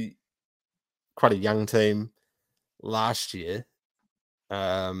 Obviously, quite a young team. Last year,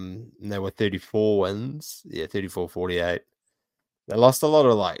 they were 34 wins. Yeah, 34-48. They lost a lot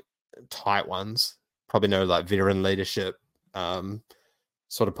of tight ones. Probably no veteran leadership.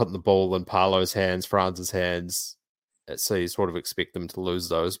 Sort of putting the ball in Paolo's hands, Franz's hands. So you sort of expect them to lose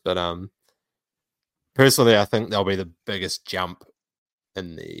those. But personally, I think they'll be the biggest jump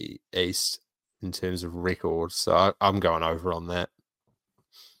in the East in terms of record. So I'm going over on that.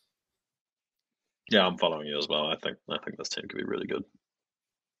 Yeah, I'm following you as well. I think this team could be really good.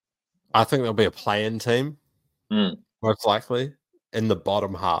 I think there'll be a play-in team, most likely. In the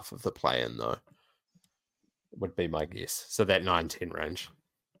bottom half of the play-in, though, would be my guess. So that 9-10 range.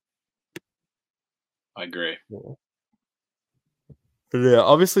 I agree. But yeah,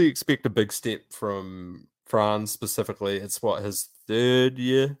 obviously expect a big step from Franz specifically. It's his 3rd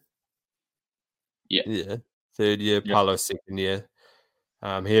year? Yeah. 3rd year, yep. Paolo's 2nd year.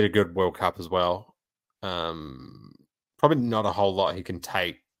 He had a good World Cup as well. Probably not a whole lot he can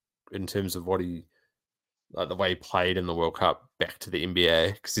take in terms of what the way he played in the World Cup back to the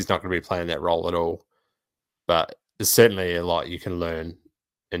NBA, because he's not going to be playing that role at all. But there's certainly a lot you can learn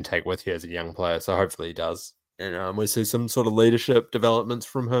and take with you as a young player. So hopefully he does. And we see some sort of leadership developments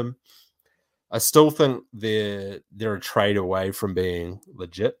from him. I still think they're a trade away from being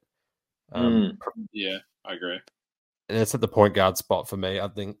legit. Yeah, I agree. And it's at the point guard spot for me. I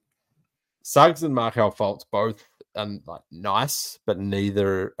think Suggs and Markelle Fultz both nice, but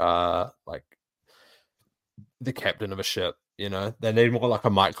neither the captain of a ship. They need more like a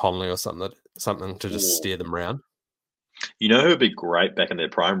Mike Conley or something to just steer them around. You know who would be great back in their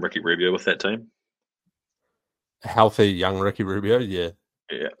prime? Ricky Rubio with that team. A healthy young Ricky Rubio, yeah,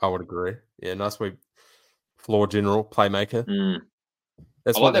 I would agree. Yeah, nice wee floor general playmaker.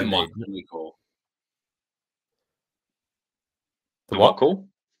 That's I what like they that need. Mike Conley call. The what call?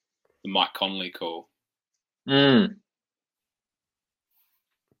 The Mike Conley call.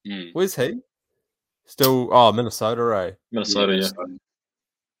 Where's he? Still, Minnesota, right? Minnesota, yeah.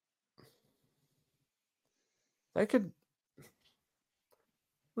 They could. I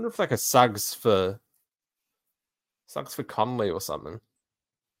wonder if a Suggs for Conley or something.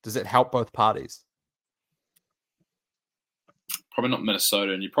 Does it help both parties? Probably not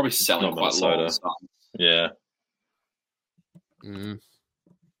Minnesota, and you're probably selling quite low. Yeah.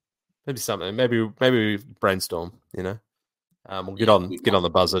 Maybe something. Maybe we brainstorm. We'll get on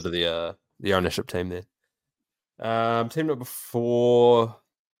the buzzer to the ownership team there. Team number 4.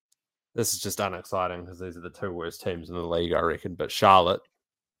 This is just unexciting because these are the 2 worst teams in the league, I reckon. But Charlotte,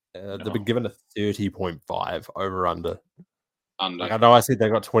 they've been given a 30.5 over/under. Under. I know I said they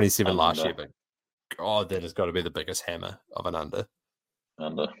got 27 last year, but God, that has got to be the biggest hammer of an under.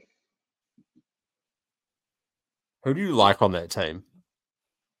 Under. Who do you like on that team?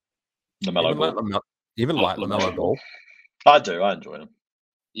 LaMelo Ball. Even like LaMelo Ball? I do. I enjoy him.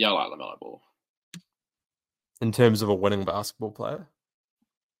 Yeah, I like LaMelo Ball. In terms of a winning basketball player?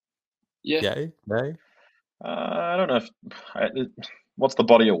 Yeah. Yay? Nay? I don't know. What's the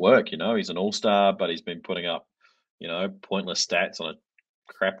body of work? He's an all-star, but he's been putting up, pointless stats on a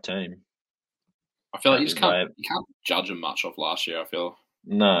crap team. I feel like you can't judge him much off last year, I feel.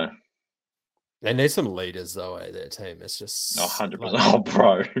 No. They need some leaders, though, their team. It's just... 100%.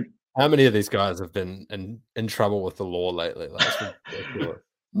 Bro. How many of these guys have been in trouble with the law lately?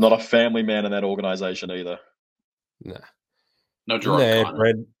 Not a family man in that organization either. No. No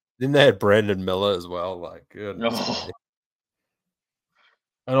Jerome. Then they had Brandon Miller as well. Goodness.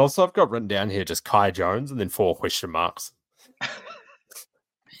 And also, I've got written down here just Kai Jones and then 4 question marks.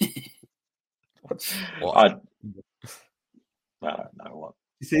 What? I don't know what.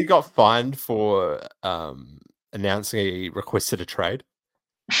 You see, he got fined for announcing he requested a trade.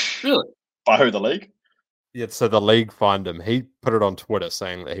 Really? By who, the league? Yeah, so the league fined him. He put it on Twitter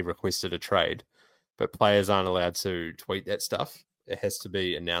saying that he requested a trade, but players aren't allowed to tweet that stuff. It has to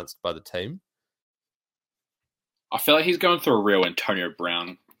be announced by the team. I feel like he's going through a real Antonio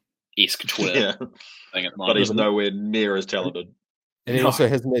Brown-esque Twitter thing at the moment. But he's nowhere near as talented. And he also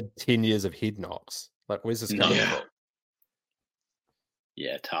hasn't had 10 years of head knocks. Like, where's this coming from?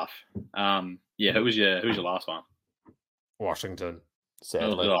 Yeah, tough. Who was your last one? Washington,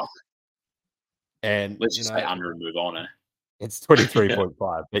 sadly. Oh, and let's just say under and move on, eh? It's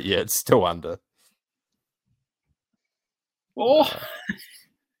 23.5, but yeah, it's still under. Oh,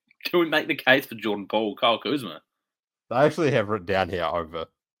 can we make the case for Jordan Poole, Kyle Kuzma? I actually have written down here over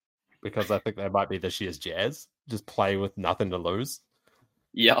because I think they might be this year's Jazz. Just play with nothing to lose.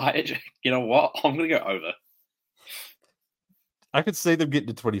 Yeah, you know what? I'm going to go over. I could see them getting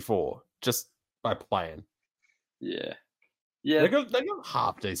to 24 just by playing. Yeah. They got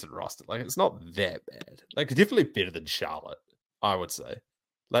half decent roster. Like, it's not that bad. Like, definitely better than Charlotte, I would say.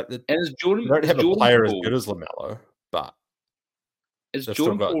 Like, and is Jordan, they don't have Jordan a player Poole, as good as LaMelo, but is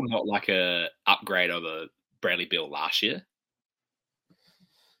Jordan Poole not like a upgrade over Bradley Beal last year?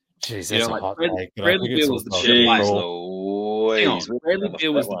 Jeez, that's a hot take. Bradley Beal was the Bradley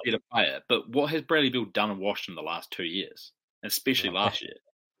Beal was the better player, but what has Bradley Beal done in Washington the last 2 years, especially last year?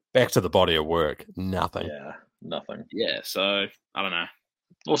 Back to the body of work, nothing. Yeah, nothing. Yeah, so I don't know.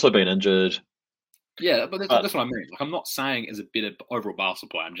 Also been injured. Yeah, but that's what I mean. Like, I'm not saying as a better overall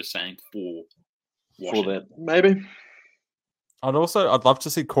basketball player. I'm just saying for Washington. For that, maybe. I'd love to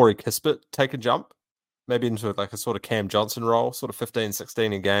see Corey Kispert take a jump, maybe into like a sort of Cam Johnson role, sort of 15,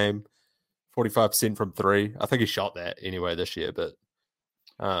 16 a game, 45% from three. I think he shot that anyway this year, but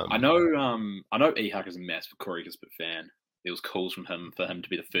I know Ehak is a massive Corey Kispert fan. There was calls from him for him to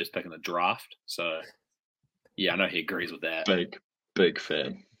be the first pick in the draft. So yeah, I know he agrees with that. Big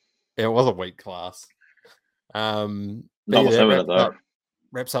fan. It was a weak class. Wraps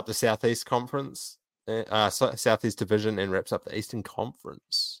up the Southeast Conference, Southeast Division, and wraps up the Eastern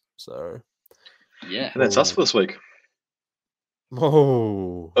Conference. So, yeah, and that's us for this week.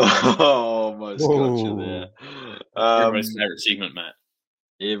 Oh, almost got you there. Everyone's favorite segment, mate.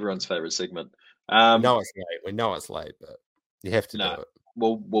 Everyone's favorite segment. we know it's late. We know it's late, but you have to do it.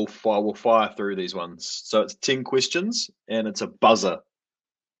 We'll fire through these ones. So it's 10 questions, and it's a buzzer.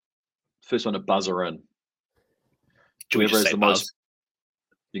 First one to buzzer in. Whoever has the most.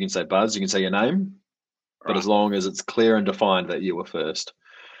 You can say buzz. You can say your name, but as long as it's clear and defined that you were first.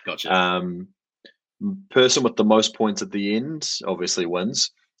 Gotcha. Person with the most points at the end obviously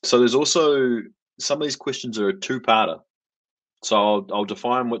wins. So there's also some of these questions are a two-parter. So I'll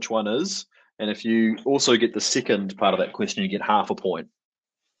define which one is, and if you also get the second part of that question, you get half a point.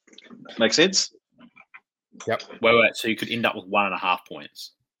 Make sense? Yep. Wait. So you could end up with 1.5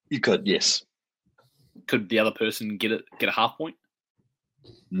 points. You could, yes. Could the other person get a half point?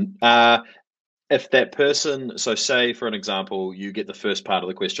 If that person, so say for an example, you get the first part of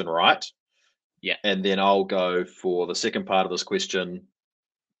the question right. Yeah. And then I'll go for the second part of this question,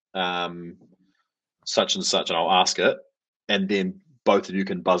 such and such, and I'll ask it. And then both of you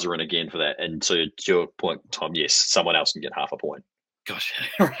can buzzer in again for that. And so to your point, Tom, yes, someone else can get half a point. Gosh,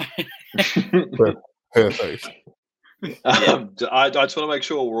 right. Perfect. I just want to make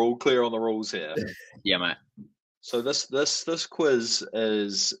sure we're all clear on the rules here. Yeah, mate. So this quiz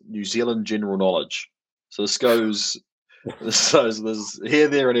is New Zealand general knowledge. So this goes there's here,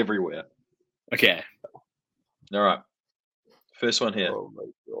 there, and everywhere. Okay. All right. First one here. Oh my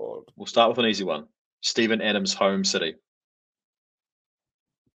god. We'll start with an easy one. Stephen Adams' home city.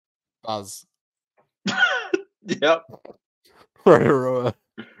 Buzz. Yep. Rotorua.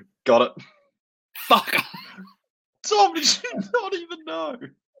 Got it. Fuck. Tom, did you not even know?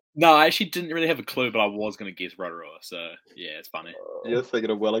 No, I actually didn't really have a clue, but I was going to guess Rotorua. So yeah, it's funny. You're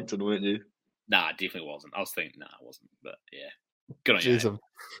thinking of Wellington, weren't you? Nah, it definitely wasn't. I was thinking, nah, it wasn't. But yeah, good on Jeez, you. I'm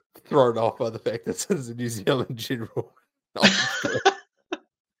thrown off by the fact that it's a New Zealand general.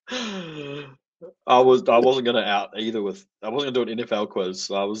 I wasn't going to out either with. I wasn't going to do an NFL quiz.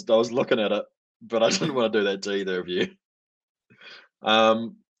 So I was looking at it, but I didn't want to do that to either of you.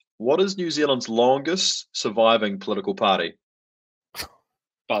 What is New Zealand's longest surviving political party?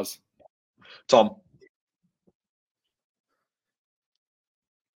 Buzz. Tom.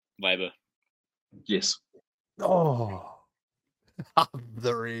 Labour. Yes. Oh,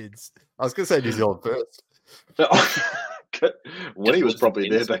 the Reds. I was going to say New Zealand first. Winnie was probably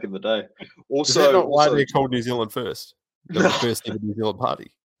there back in the day. Also, is that not why they're called New Zealand first? They're the first ever New Zealand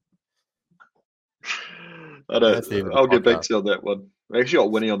party. I'll get back to you on that one. We actually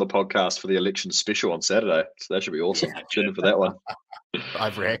got Winnie on the podcast for the election special on Saturday, so that should be awesome. Tune in for that one.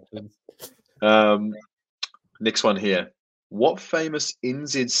 I've reacted. Next one here. What famous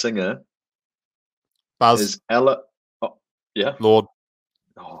NZ singer Buzz. is Ella? Oh, yeah. Lord.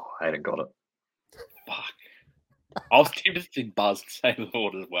 Oh, I hadn't got it. Fuck. I was tempted to think Buzz to say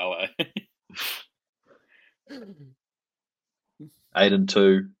Lord as well. Aiden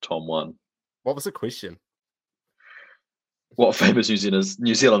 2, Tom 1. What was the question? What famous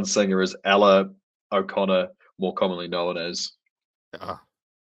New Zealand singer is Ella O'Connor, more commonly known as?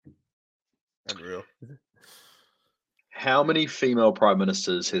 Unreal. How many female prime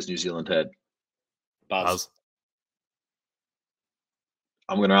ministers has New Zealand had? Buzz.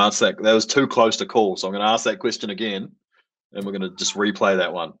 I'm going to answer that. That was too close to call, so I'm going to ask that question again, and we're going to just replay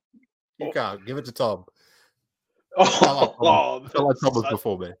that one. You can't. Give it to Tom. Tom was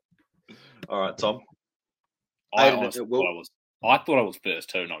before me. All right, Tom. I thought I was first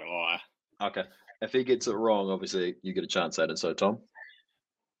too, not going to lie. Okay. If he gets it wrong, obviously, you get a chance at it. So, Tom?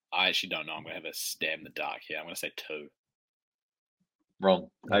 I actually don't know. I'm going to have a stab in the dark here. I'm going to say 2. Wrong.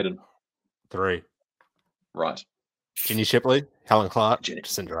 Aiden? 3. Right. Ginny Shipley, Helen Clark,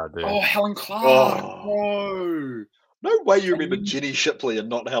 Jacinda Ardern. Oh, Helen Clark. Oh. No way you remember Ginny Shipley and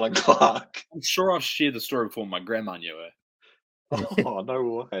not Helen Clark. I'm sure I've shared the story before. My grandma knew her. Oh,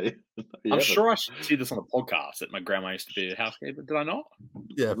 no way. I'm sure I shared this on the podcast that my grandma used to be a housekeeper. Did I not?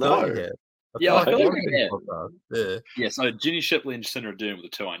 Yeah, no. I feel like yeah. Yeah, so Ginny Shipley and Jacinda Ardern were the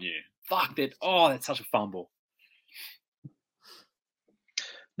 2 I knew. Fuck that. Oh, that's such a fumble.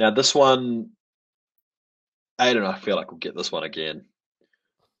 Now, this one, Aiden, I feel like we'll get this one again.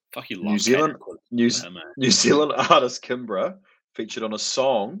 Fuck you, New Zealand artist Kimbra featured on a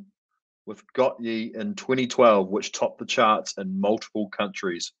song with Got Ye in 2012, which topped the charts in multiple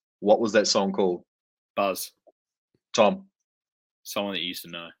countries. What was that song called? Buzz. Tom. Someone that you used to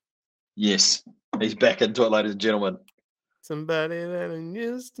know. Yes. He's back into it, ladies and gentlemen. Somebody that I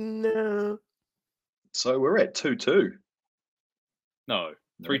used to know. So we're at 2-2. No,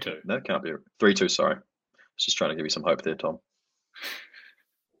 3-2. No, it can't be. 3-2, sorry. I was just trying to give you some hope there, Tom.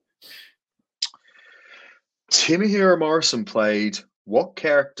 Temihira Morrison played what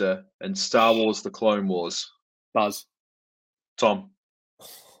character in Star Wars The Clone Wars? Buzz. Tom.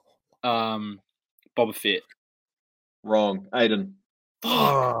 Boba Fett. Wrong. Aiden.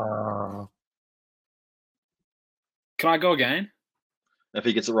 Oh. Can I go again? If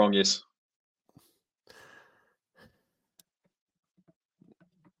he gets it wrong, yes.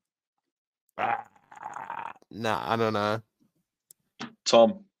 Nah, I don't know.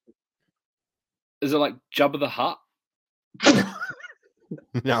 Tom. Is it like Jabba the Hutt?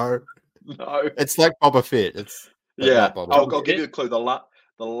 No. No. It's like Boba Fett. I'll give you a clue. The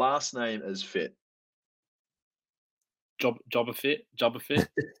last name is Fett. Jabba Fett?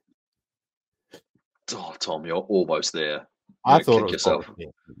 Oh, Tom, you're almost there. I thought it was yourself. Boba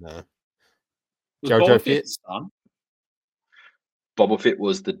Fett. No. Jojo Fett. Boba Fett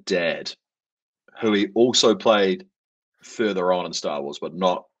was the dad, who he also played further on in Star Wars, but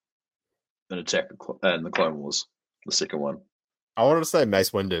not in Attack and the Clone Wars, the second one. I wanted to say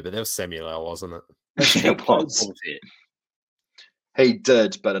Mace Windu, but that was Samuel L., wasn't it? It was. He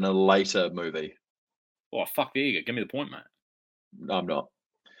did, but in a later movie. Oh, fuck, there you go. Give me the point, mate. No, I'm not.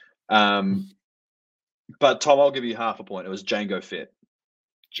 But, Tom, I'll give you half a point. It was Jango Fett.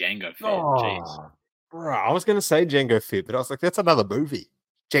 Jango Fett, jeez. Bro, I was going to say Jango Fett, but I was like, that's another movie.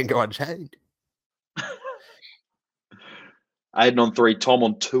 Django Unchained. Aiden on 3, Tom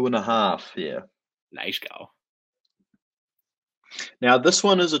on 2.5 here. Nice go. Now, this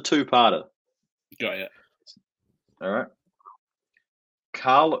one is a two-parter. Got it. All right.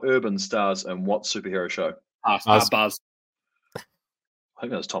 Carl Urban stars in what superhero show? Buzz. I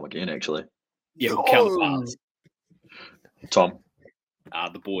think that was Tom again, actually. Yeah, we'll count Buzz. Tom.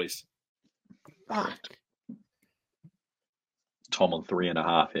 The Boys. Fuck. Tom on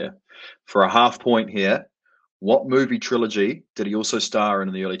 3.5 here. For a half point here, what movie trilogy did he also star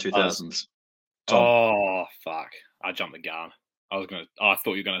in the early 2000s? Oh, fuck. I jumped the gun. I thought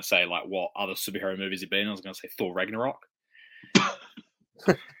you were going to say, like, what other superhero movies he'd been in. I was going to say Thor Ragnarok. Do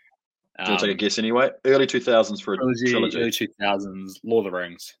you want to take a guess anyway? Early 2000s for a trilogy. Early 2000s, Lord of the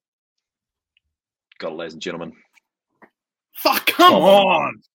Rings. Got it, ladies and gentlemen. Fuck, come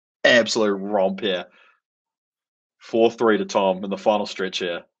on! Absolute romp here. 4-3 to Tom in the final stretch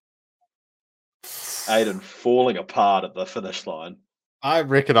here. Aiden falling apart at the finish line. I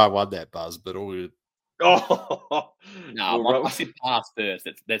reckon I won that, Buzz, but all good. Oh! No, I said pass first.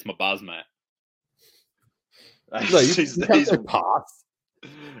 That's my Buzz, mate. No, he's a pass.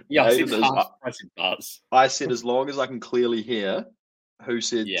 Yeah, I said pass. I said Buzz. I said as long as I can clearly hear, who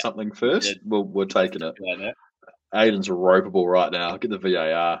said Yeah. something first? did. We're taking it. Yeah, no. Aiden's ropeable right now. Get the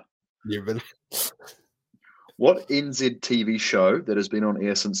VAR. Yeah, but What NZ TV show that has been on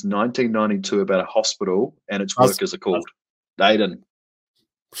air since 1992 about a hospital and its workers are called? Aiden.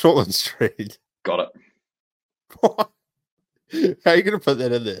 Shortland Street. Got it. How are you going to put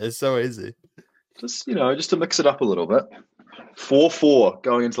that in there? It's so easy. Just to mix it up a little bit. 4-4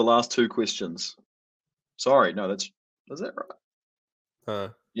 going into the last two questions. Sorry, no, is that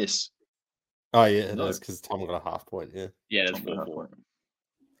right? Yes. Oh, yeah, it is because Tom got a half point, yeah. Yeah, it's 4-4.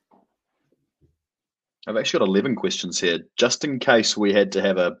 I've actually got 11 questions here, just in case we had to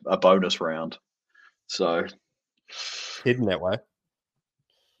have a bonus round. So, heading that way.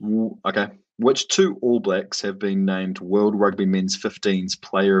 Okay. Which two All Blacks have been named World Rugby Men's 15s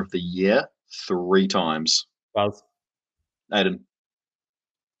Player of the Year 3 times? Buzz. Aiden.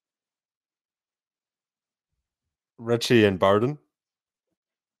 Richie and Bowden.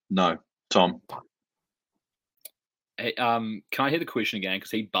 No. Tom. Hey, can I hear the question again?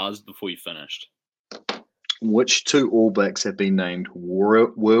 Because he buzzed before you finished. Which two All Blacks have been named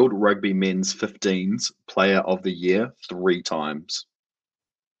World Rugby Men's 15s Player of the Year 3 times?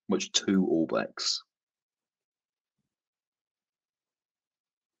 Which two All Blacks?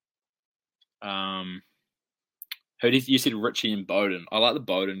 Who did you said Richie and Bowden? I like the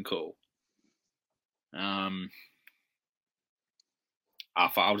Bowden call. I'll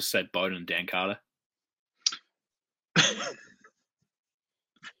just say Bowden and Dan Carter.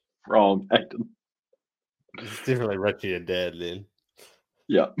 Wrong, Aiden. It's definitely Richie and Dad then.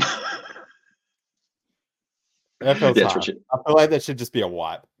 Yeah. That feels hard. Richie. I feel like that should just be a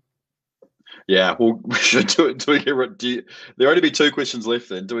wipe. Yeah, well, we should do it. Do we get rid? There only be 2 questions left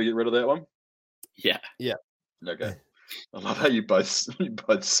then. Do we get rid of that one? Yeah. Yeah. Okay. I love how you both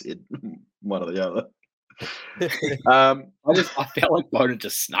said one or the other. I felt like Bowden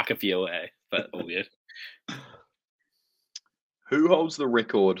just snuck a few away, but all good. Who holds the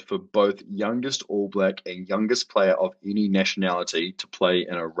record for both youngest All Black and youngest player of any nationality to play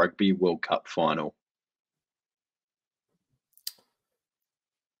in a Rugby World Cup final?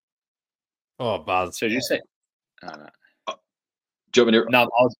 Oh, Buzz. So you say? No. Do you want me to? No,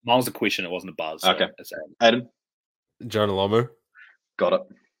 mine was a question. It wasn't a buzz. So Okay. Adam? Jonah Lomu. Got it.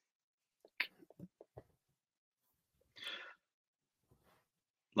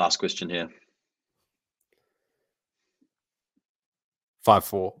 Last question here.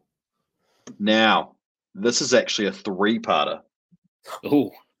 5-4. Now, this is actually a 3-parter. Oh,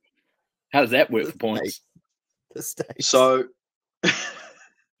 how does that work for points? The States.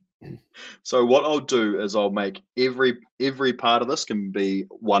 So what I'll do is I'll make every part of this can be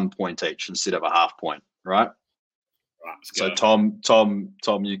 1 point each instead of a half point, right? Right. So Tom,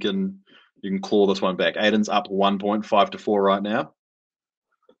 you can claw this one back. Aiden's up 1 point, 5-4 right now.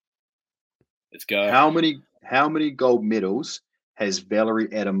 Let's go. How many gold medals has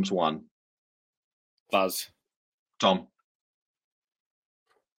Valerie Adams won? Buzz. Tom.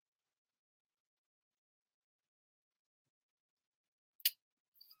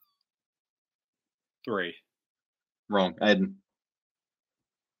 Three. Wrong. Aiden.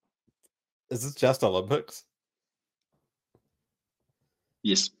 Is this just Olympics?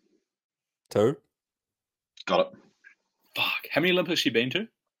 Yes. 2. Got it. Fuck. How many Olympics has she been to?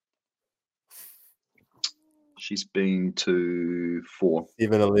 She's been to 4.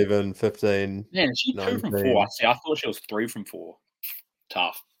 7, 11, 15. Man, she's 2 from 4. I thought she was 3 from 4.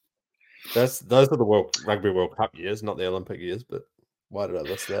 Tough. Those are the Rugby World Cup years, not the Olympic years, but why did I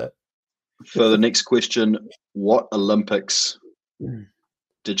list that? For the next question, what Olympics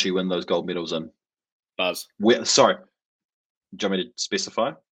did she win those gold medals in? Buzz. Sorry. Do you want me to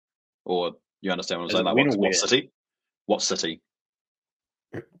specify? Or you understand what I'm saying? Like what city? What city?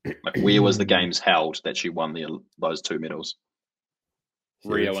 Like where was the games held that she won those 2 medals?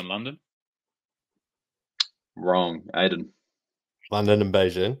 Rio and London? Wrong. Aiden. London and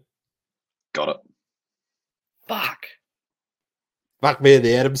Beijing. Got it. Fuck. Fuck me and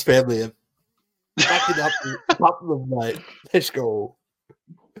the Adams family. Back it up them, mate. Let's go.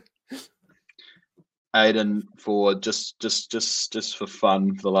 Aiden, for just for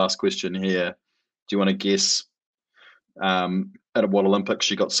fun, for the last question here, do you want to guess at what Olympics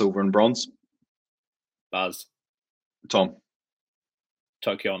she got silver and bronze? Buzz. Tom.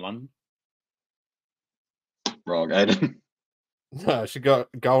 Tokyo and London. Wrong. Aiden. No, she got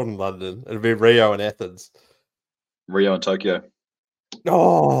gold in London. It'd be Rio and Athens. Rio and Tokyo.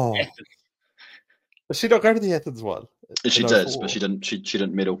 Oh. Did she not go to the Athens one? She did, but she didn't. She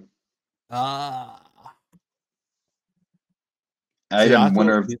didn't medal. Ah. Aiden,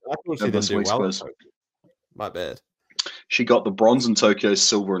 winner of this week's quiz. My bad. she got the bronze in Tokyo,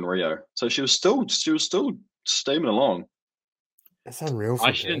 silver in Rio. So she was still steaming along. That's unreal. I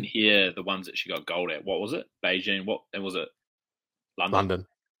actually didn't hear the ones that she got gold at. What was it? Beijing? What was it? London.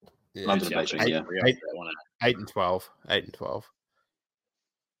 Yeah. London and Beijing, yeah. 8 and 12. 8 and 12.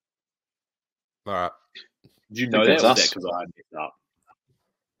 All right. Did you know that? Because I messed up.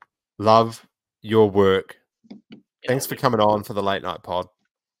 Love your work. Thanks for coming on for the late night pod.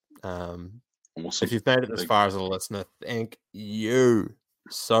 Awesome. If you've made it this far as a listener, thank you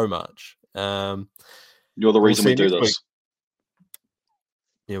so much. You're the reason we do this. Week.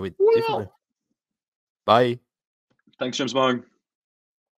 Yeah, we definitely. Bye. Thanks, James Bone.